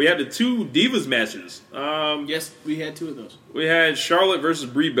on the card? We had the 2 Divas matches. Yes, we had 2 of those. We had Charlotte versus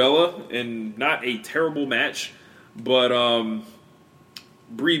Brie Bella, and not a terrible match, but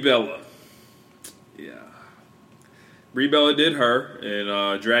Brie Bella. Yeah. Brie Bella did her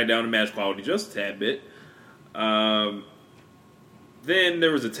and dragged down the match quality just a tad bit. Then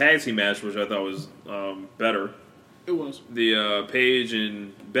there was a tag team match, which I thought was better. It was. The Paige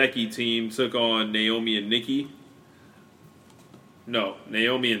and Becky team took on Naomi and Nikki. No,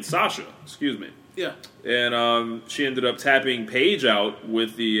 Naomi and Sasha. Excuse me. Yeah. And she ended up tapping Paige out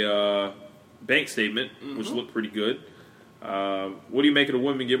with the bank statement, which looked pretty good. What do you make of the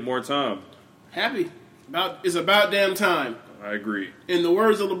women get more time? Happy. It's about damn time. I agree. In the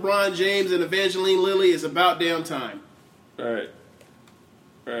words of LeBron James and Evangeline Lilly, it's about damn time. All right.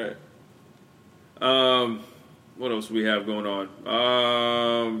 What else do we have going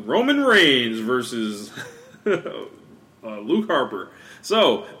on? Roman Reigns versus Luke Harper.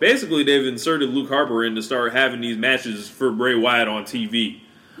 So, basically, they've inserted Luke Harper in to start having these matches for Bray Wyatt on TV.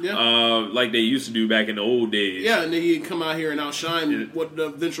 Yeah. Like they used to do back in the old days. Yeah, and then he'd come out here and outshine what the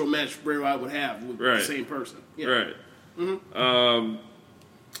eventual match Bray Wyatt would have with the same person. Yeah. Right. Mm-hmm.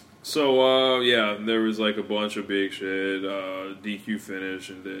 Yeah, there was like a bunch of big shit, DQ finish,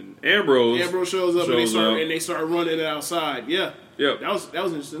 and then Ambrose shows up and they start running it outside. Yeah. Yep. That was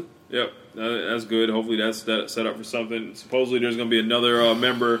interesting. Yep. That's good. Hopefully that's set up for something. Supposedly there's going to be another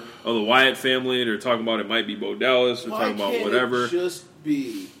member of the Wyatt family. They're talking about it might be Bo Dallas. They're talking about whatever. It just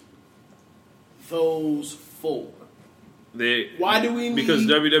be those 4. Why do we need... Because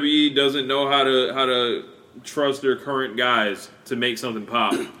WWE doesn't know how to trust their current guys to make something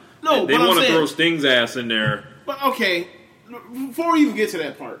pop. No, they want to throw Sting's ass in there. But okay, before we even get to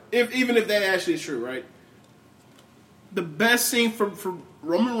that part, even if that actually is true, right? The best thing for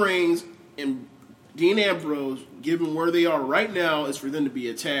Roman Reigns and Dean Ambrose, given where they are right now, is for them to be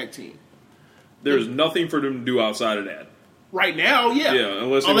a tag team. There's nothing for them to do outside of that. Right now, yeah. Yeah,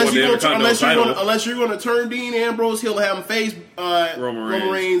 unless you're going to turn Dean Ambrose, he'll have him face Roman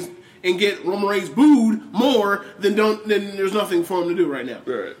Reigns and get Roman Reigns booed more, then there's nothing for him to do right now.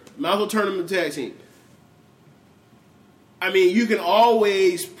 Right. Might as well turn him into tag team. I mean, you can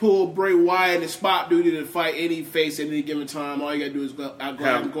always pull Bray Wyatt and spot duty to fight any face at any given time. All you got to do is go out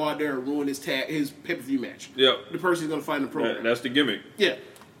there and ruin his pay-per-view match. Yep. The person who's going to fight in the program. That's the gimmick. Yeah.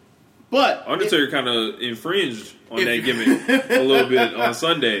 But Undertaker kind of infringed on that gimmick a little bit on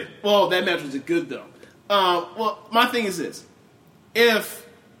Sunday. Well, that match was good, though. Well, my thing is this. If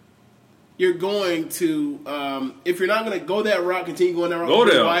you're going to, if you're not going to go that route, continue going that route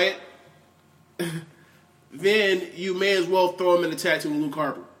with Bray Wyatt, then you may as well throw him in the tag team with Luke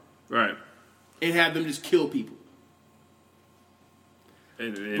Harper. Right. And have them just kill people.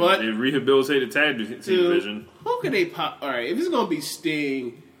 And rehabilitate the tag team division. Who could they pop? All right, if it's going to be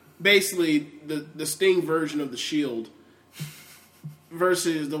Sting, basically the Sting version of the Shield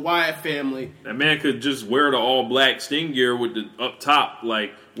versus the Wyatt family. That man could just wear the all-black Sting gear with the up top,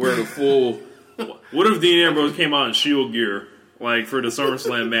 like, wear the full... What if Dean Ambrose came out in Shield gear? Like for the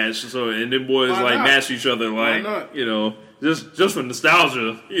SummerSlam match, and them boys match each other, like just for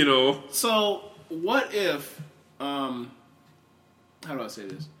nostalgia, So what if? How do I say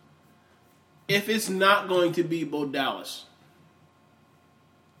this? If it's not going to be Bo Dallas,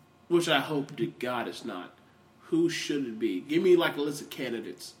 which I hope to God it's not, who should it be? Give me like a list of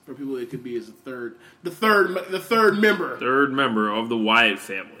candidates for people it could be as the third member. Third member of the Wyatt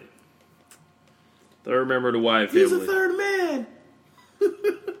family. Third member of the Wyatt family. He's a third man.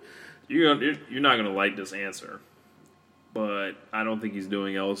 You're not going to like this answer, but I don't think he's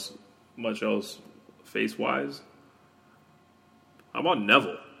doing much else face-wise. How about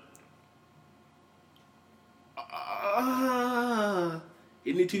Neville?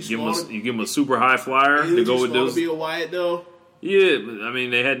 Isn't he too small? You give him a super high flyer to go with this. To be a Wyatt though. Yeah, but, I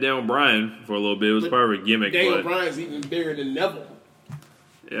mean they had Daniel Bryan for a little bit. It was part of a gimmick. Daniel Bryan's even bigger than Neville.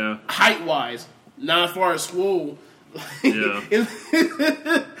 Yeah, height-wise, not as far as swole. Yeah.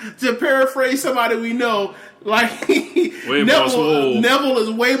 To paraphrase somebody we know, like Neville is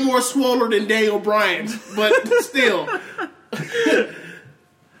way more swoller than Daniel Bryan, but still.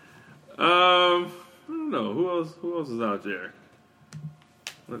 I don't know who else is out there.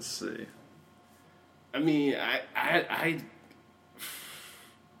 Let's see. I mean, I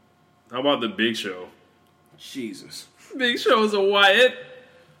How about the Big Show? Jesus. Big Show's a Wyatt.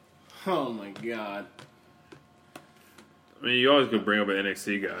 Oh my God. I mean, you always could bring up an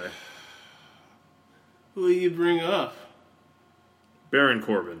NXT guy. Who do you bring up? Baron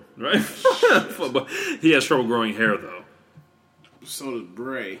Corbin, right? But he has trouble growing hair, though. So does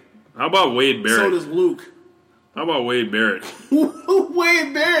Bray. How about Wade Barrett? So does Luke. How about Wade Barrett?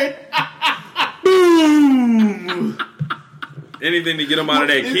 Wade Barrett. Boom! Anything to get him out of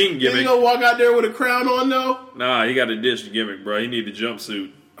that king gimmick. You gonna walk out there with a crown on, though? Nah, he got to ditch the gimmick, bro. He need the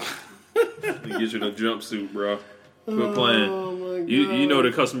jumpsuit. He get you the jumpsuit, bro. Quit playing. Oh my God. You know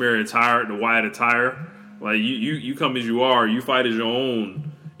the customary attire, the Wyatt attire. Like you come as you are. You fight as your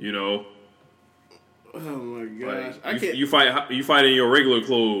own. You know. Oh my gosh. Like, I can't. You fight in your regular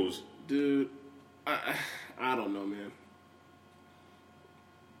clothes, Dude, I don't know, man.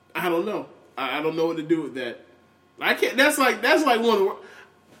 I don't know. I don't know what to do with that. I can't. That's like one of the.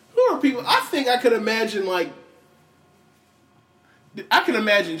 Who are people? I think I could imagine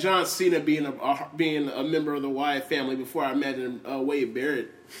John Cena being a member of the Wyatt family before I imagine Wade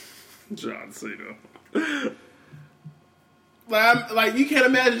Barrett. John Cena. Like you can't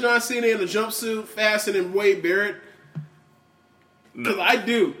imagine John Cena in a jumpsuit faster than Wade Barrett. Because I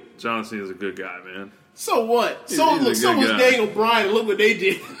do. John Cena's a good guy, man. So what? He's So a good was guy. Daniel Bryan, and look what they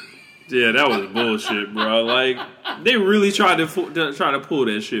did. Yeah, that was bullshit, bro. Like they really tried to pull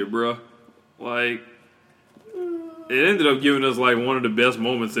that shit, bro. Like it ended up giving us like one of the best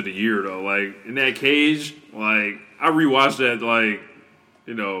moments of the year, though. Like in that cage, like I rewatched that like.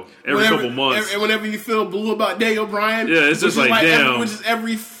 You know, every couple months. And whenever you feel blue about Daniel Bryan. Yeah, it's just like damn. Which is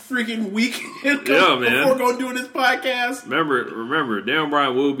every freaking week. Yeah, man. Before going doing this podcast. Remember, Daniel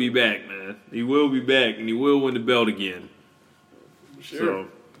Bryan will be back, man. He will be back, and he will win the belt again. Sure.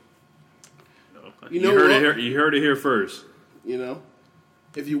 So, you heard it here first. You know,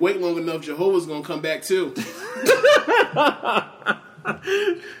 if you wait long enough, Jehovah's gonna come back too.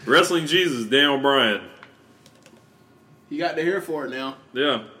 Wrestling Jesus, Daniel Bryan. You got to hear for it now.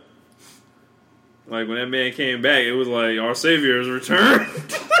 Yeah. Like when that man came back, it was like our Savior has returned.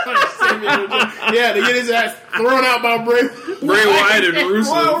 Yeah, to get his ass thrown out by Bray Wyatt and Rusev.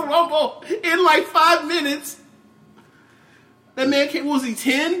 Royal Rumble in like 5 minutes. That man came, was he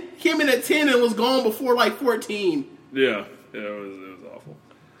 10? Came in at 10 and was gone before like 14. Yeah, it was awful.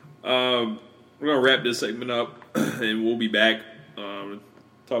 We're gonna wrap this segment up, and we'll be back.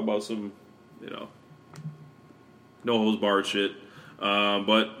 Talk about some, no holds barred shit.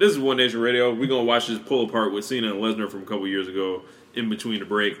 But this is One Nation Radio. We're going to watch this pull apart with Cena and Lesnar from a couple years ago in between the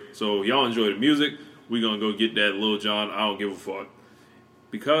break. So y'all enjoy the music. We're going to go get that Lil Jon, I Don't Give a Fuck.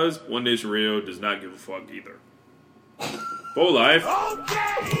 Because One Nation Radio does not give a fuck either. For life.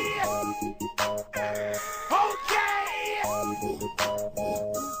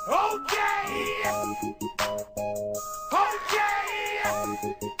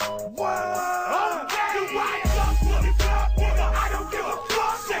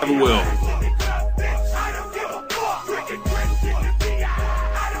 Never will.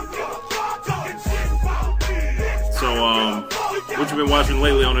 So, what you been watching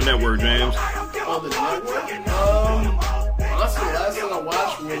lately on the network, James? On the network? Honestly, the last thing I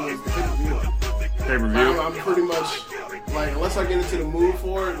watched was pay-per-view. Pay-per-view? I'm pretty much, like, unless I get into the mood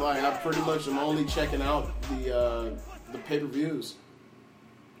for it, like, I pretty much am only checking out the pay-per-views.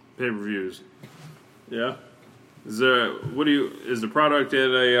 Pay-per-views. Yeah. Is the product at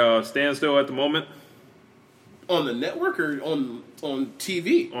a standstill at the moment? On the network or on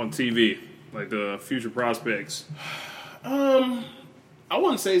TV? On TV, like the future prospects. I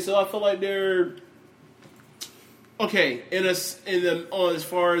wouldn't say so. I feel like they're okay as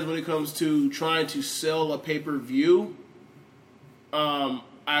far as when it comes to trying to sell a pay-per-view.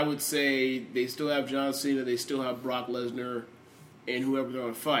 I would say they still have John Cena, they still have Brock Lesnar, and whoever they're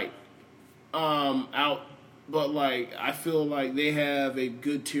going to fight out. But, like, I feel like they have a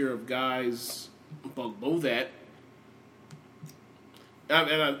good tier of guys below that.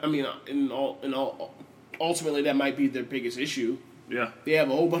 I mean, ultimately, that might be their biggest issue. Yeah. They have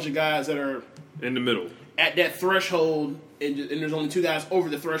a whole bunch of guys that are in the middle at that threshold, and there's only 2 guys over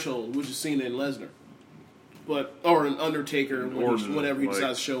the threshold, which is Cena and Lesnar. Or an Undertaker whenever he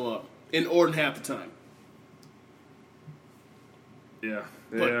decides to show up. In Orton half the time. Yeah.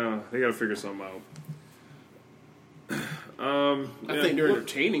 They got to figure something out. I think they're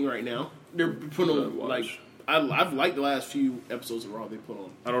entertaining right now. They're putting on, like, I've liked the last few episodes of Raw they put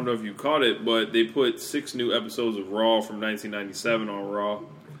on. I don't know if you caught it, but they put 6 new episodes of Raw from 1997 on Raw.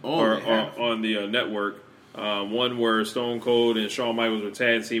 On the network. One where Stone Cold and Shawn Michaels were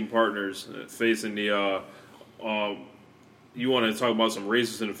tag team partners facing the. You want to talk about some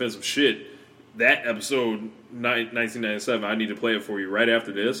racist and offensive shit? That episode, 1997. I need to play it for you right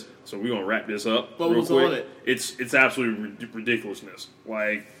after this. So we're gonna wrap this up. What real was quick. on it? It's absolute ridiculousness.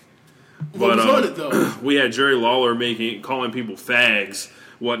 Like, What was on it though? we had Jerry Lawler calling people fags,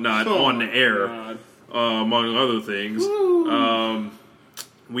 whatnot, on the air, among other things.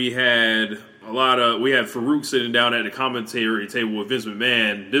 We had Farouk sitting down at the commentary table with Vince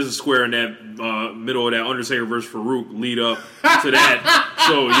McMahon. This is square in that middle of that Undertaker versus Farouk lead up to that.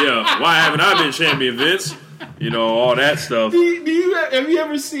 So yeah, why haven't I been champion, Vince? All that stuff. Have you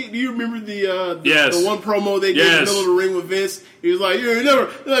ever seen? Do you remember the one promo they did in the middle of the ring with Vince? He was like, "There's never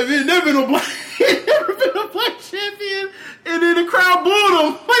been a black champion," and then the crowd booed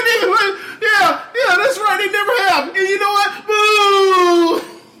him. Yeah, that's right, they never have. And you know what? Boo!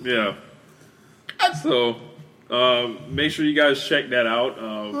 Yeah. So, make sure you guys check that out.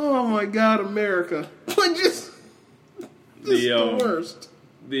 Oh my God, America! just the worst.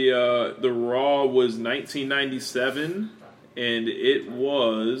 The Raw was 1997, and it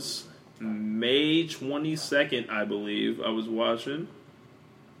was May 22nd, I believe. I was watching,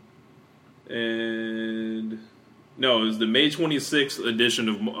 and no, it was the May 26th edition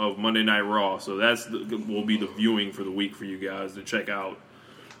of Monday Night Raw. So will be the viewing for the week for you guys to check out.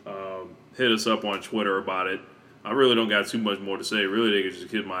 Hit us up on Twitter about it. I really don't got too much more to say. Really, they could just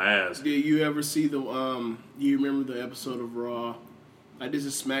kick my ass. Did you ever see you remember the episode of Raw? Like, this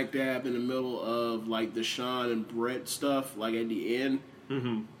is smack dab in the middle of, like, the Shawn and Brett stuff, like, at the end.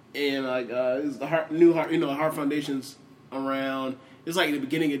 Mm-hmm. And, like, it's the Heart Foundation's around. It's, like, the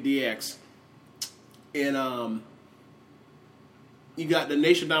beginning of DX. And, you got the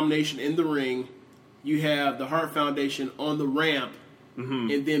Nation Domination in the ring. You have the Heart Foundation on the ramp.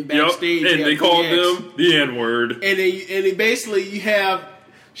 Mm-hmm. And then backstage, and they called them the N-word. And then basically you have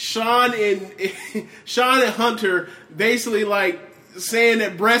Shawn and Hunter basically, like, saying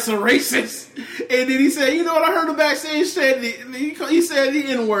that breasts are racist, and then he said, "You know what? I heard him backstage said he said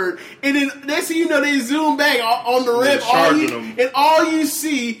the N-word," and then next thing you know, they zoom back on the rip, and all you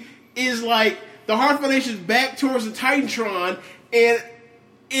see is like the Heart Foundation's back towards the Titantron, and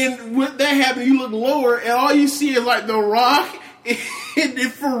with that happening, you look lower, and all you see is like The Rock and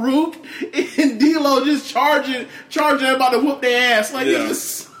Farouk and D'Lo just charging about to whoop their ass, like it's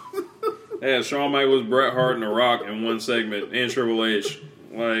just. They had Shawn Michaels, Bret Hart, and The Rock in one segment, and Triple H.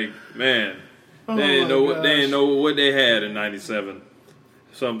 Like, man, they didn't know what they had in '97.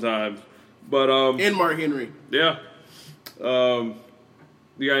 Sometimes, but and Mark Henry. Yeah. You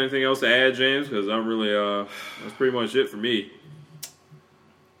got anything else to add, James? Because I'm really that's pretty much it for me.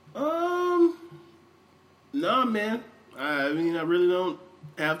 Nah, man. I mean, I really don't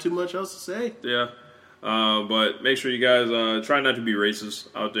have too much else to say. Yeah. But make sure you guys try not to be racist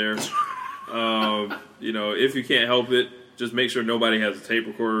out there. If you can't help it, just make sure nobody has a tape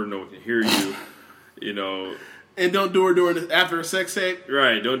recorder, no one can hear you, And don't do it after a sex tape.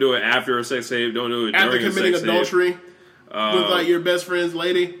 Right, don't do it after a sex tape. Don't do it after during committing a sex adultery tape. With like your best friend's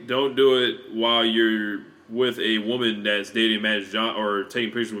lady. Don't do it while you're with a woman that's dating Magic Johnson or taking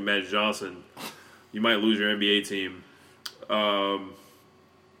pictures with Magic Johnson. You might lose your NBA team.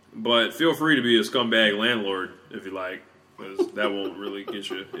 But feel free to be a scumbag landlord if you like. Because that won't really get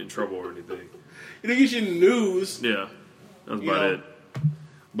you in trouble or anything. It'll get you in the news. Yeah, that's about it.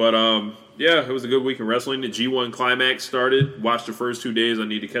 But, it was a good week in wrestling. The G1 Climax started. Watched the first 2 days. I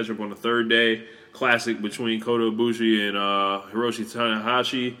need to catch up on the third day. Classic between Kota Ibushi and Hiroshi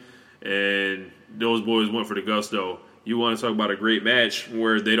Tanahashi. And those boys went for the gusto. You want to talk about a great match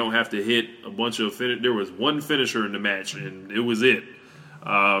where they don't have to hit a bunch of... There was one finisher in the match, and it was it.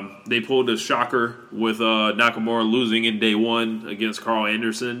 They pulled a shocker with Nakamura losing in day one against Carl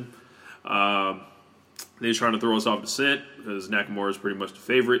Anderson. They're trying to throw us off the scent because Nakamura is pretty much the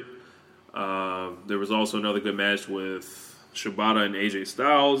favorite. There was also another good match with Shibata and AJ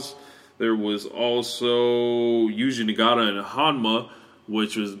Styles. There was also Yuji Nagata and Hanma,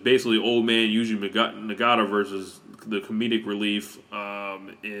 which was basically old man Yuji Nagata versus the comedic relief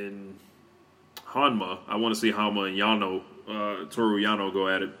in Hanma. I want to see Hanma and Toru Yano go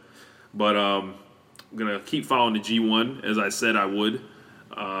at it. But I'm going to keep following the G1 as I said I would,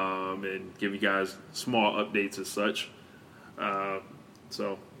 and give you guys small updates as such.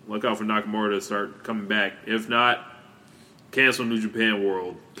 So look out for Nakamura to start coming back. If not, cancel New Japan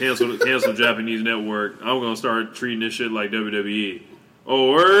World. Cancel Japanese Network. I'm going to start treating this shit like WWE.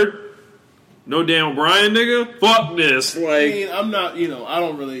 Oh, word? No damn Brian, nigga? Fuck this. Like, I mean, I'm not, I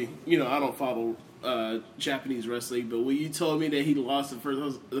don't really, I don't follow Japanese wrestling, but when you told me that he lost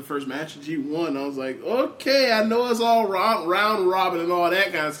the first match that you won, I was like, okay, I know it's all round robin and all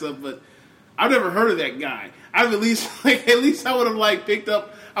that kind of stuff, but I've never heard of that guy. I've at least I would have picked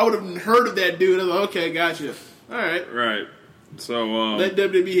up. I would have heard of that dude. I was like, okay, gotcha. All right, right. So that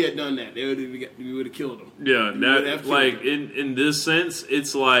WWE had done that, we would have killed him. Yeah, that in this sense,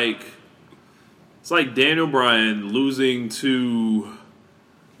 it's like Daniel Bryan losing to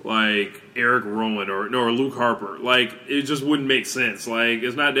Eric Rowan or Luke Harper. It just wouldn't make sense.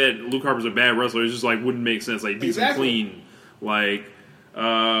 It's not that Luke Harper's a bad wrestler. It just wouldn't make sense. Beats him clean.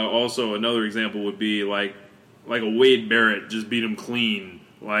 Also another example would be a Wade Barrett just beat him clean.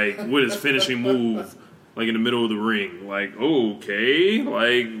 With his finishing move. In the middle of the ring. Okay.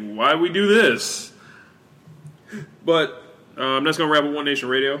 Why we do this? But that's going to wrap up One Nation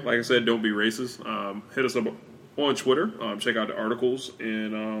Radio. Like I said, don't be racist. Hit us up on Twitter. Check out the articles.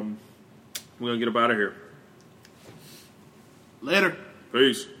 And we're going to get up out of here. Later.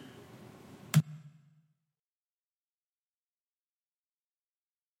 Peace.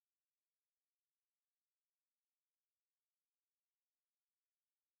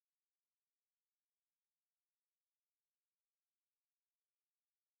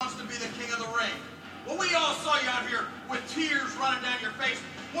 To be the king of the ring. Well, we all saw you out here with tears running down your face,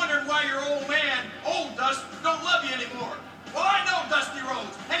 wondering why your old man, old Dust, don't love you anymore. Well, I know Dusty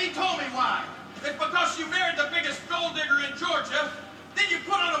Rhodes, and he told me why. It's because you married the biggest gold digger in Georgia, then you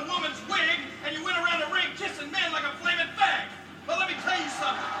put on a woman's wig, and you went around the ring kissing men like a flaming fag. Well, let me tell you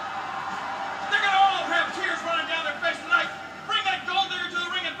something. They're gonna all have tears running down their face tonight. Bring that gold digger to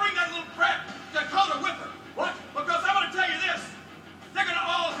the ring and bring that little crap Dakota with her. What? Because I'm gonna tell you this. They're going to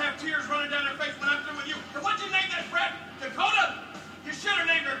all have tears running down their face when I'm through with you. And what'd you name that brat? Dakota? You should have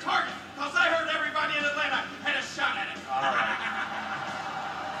named her Target, because I heard everybody in Atlanta had a shot at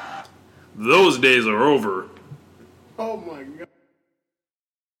it. Those days are over. Oh, my God.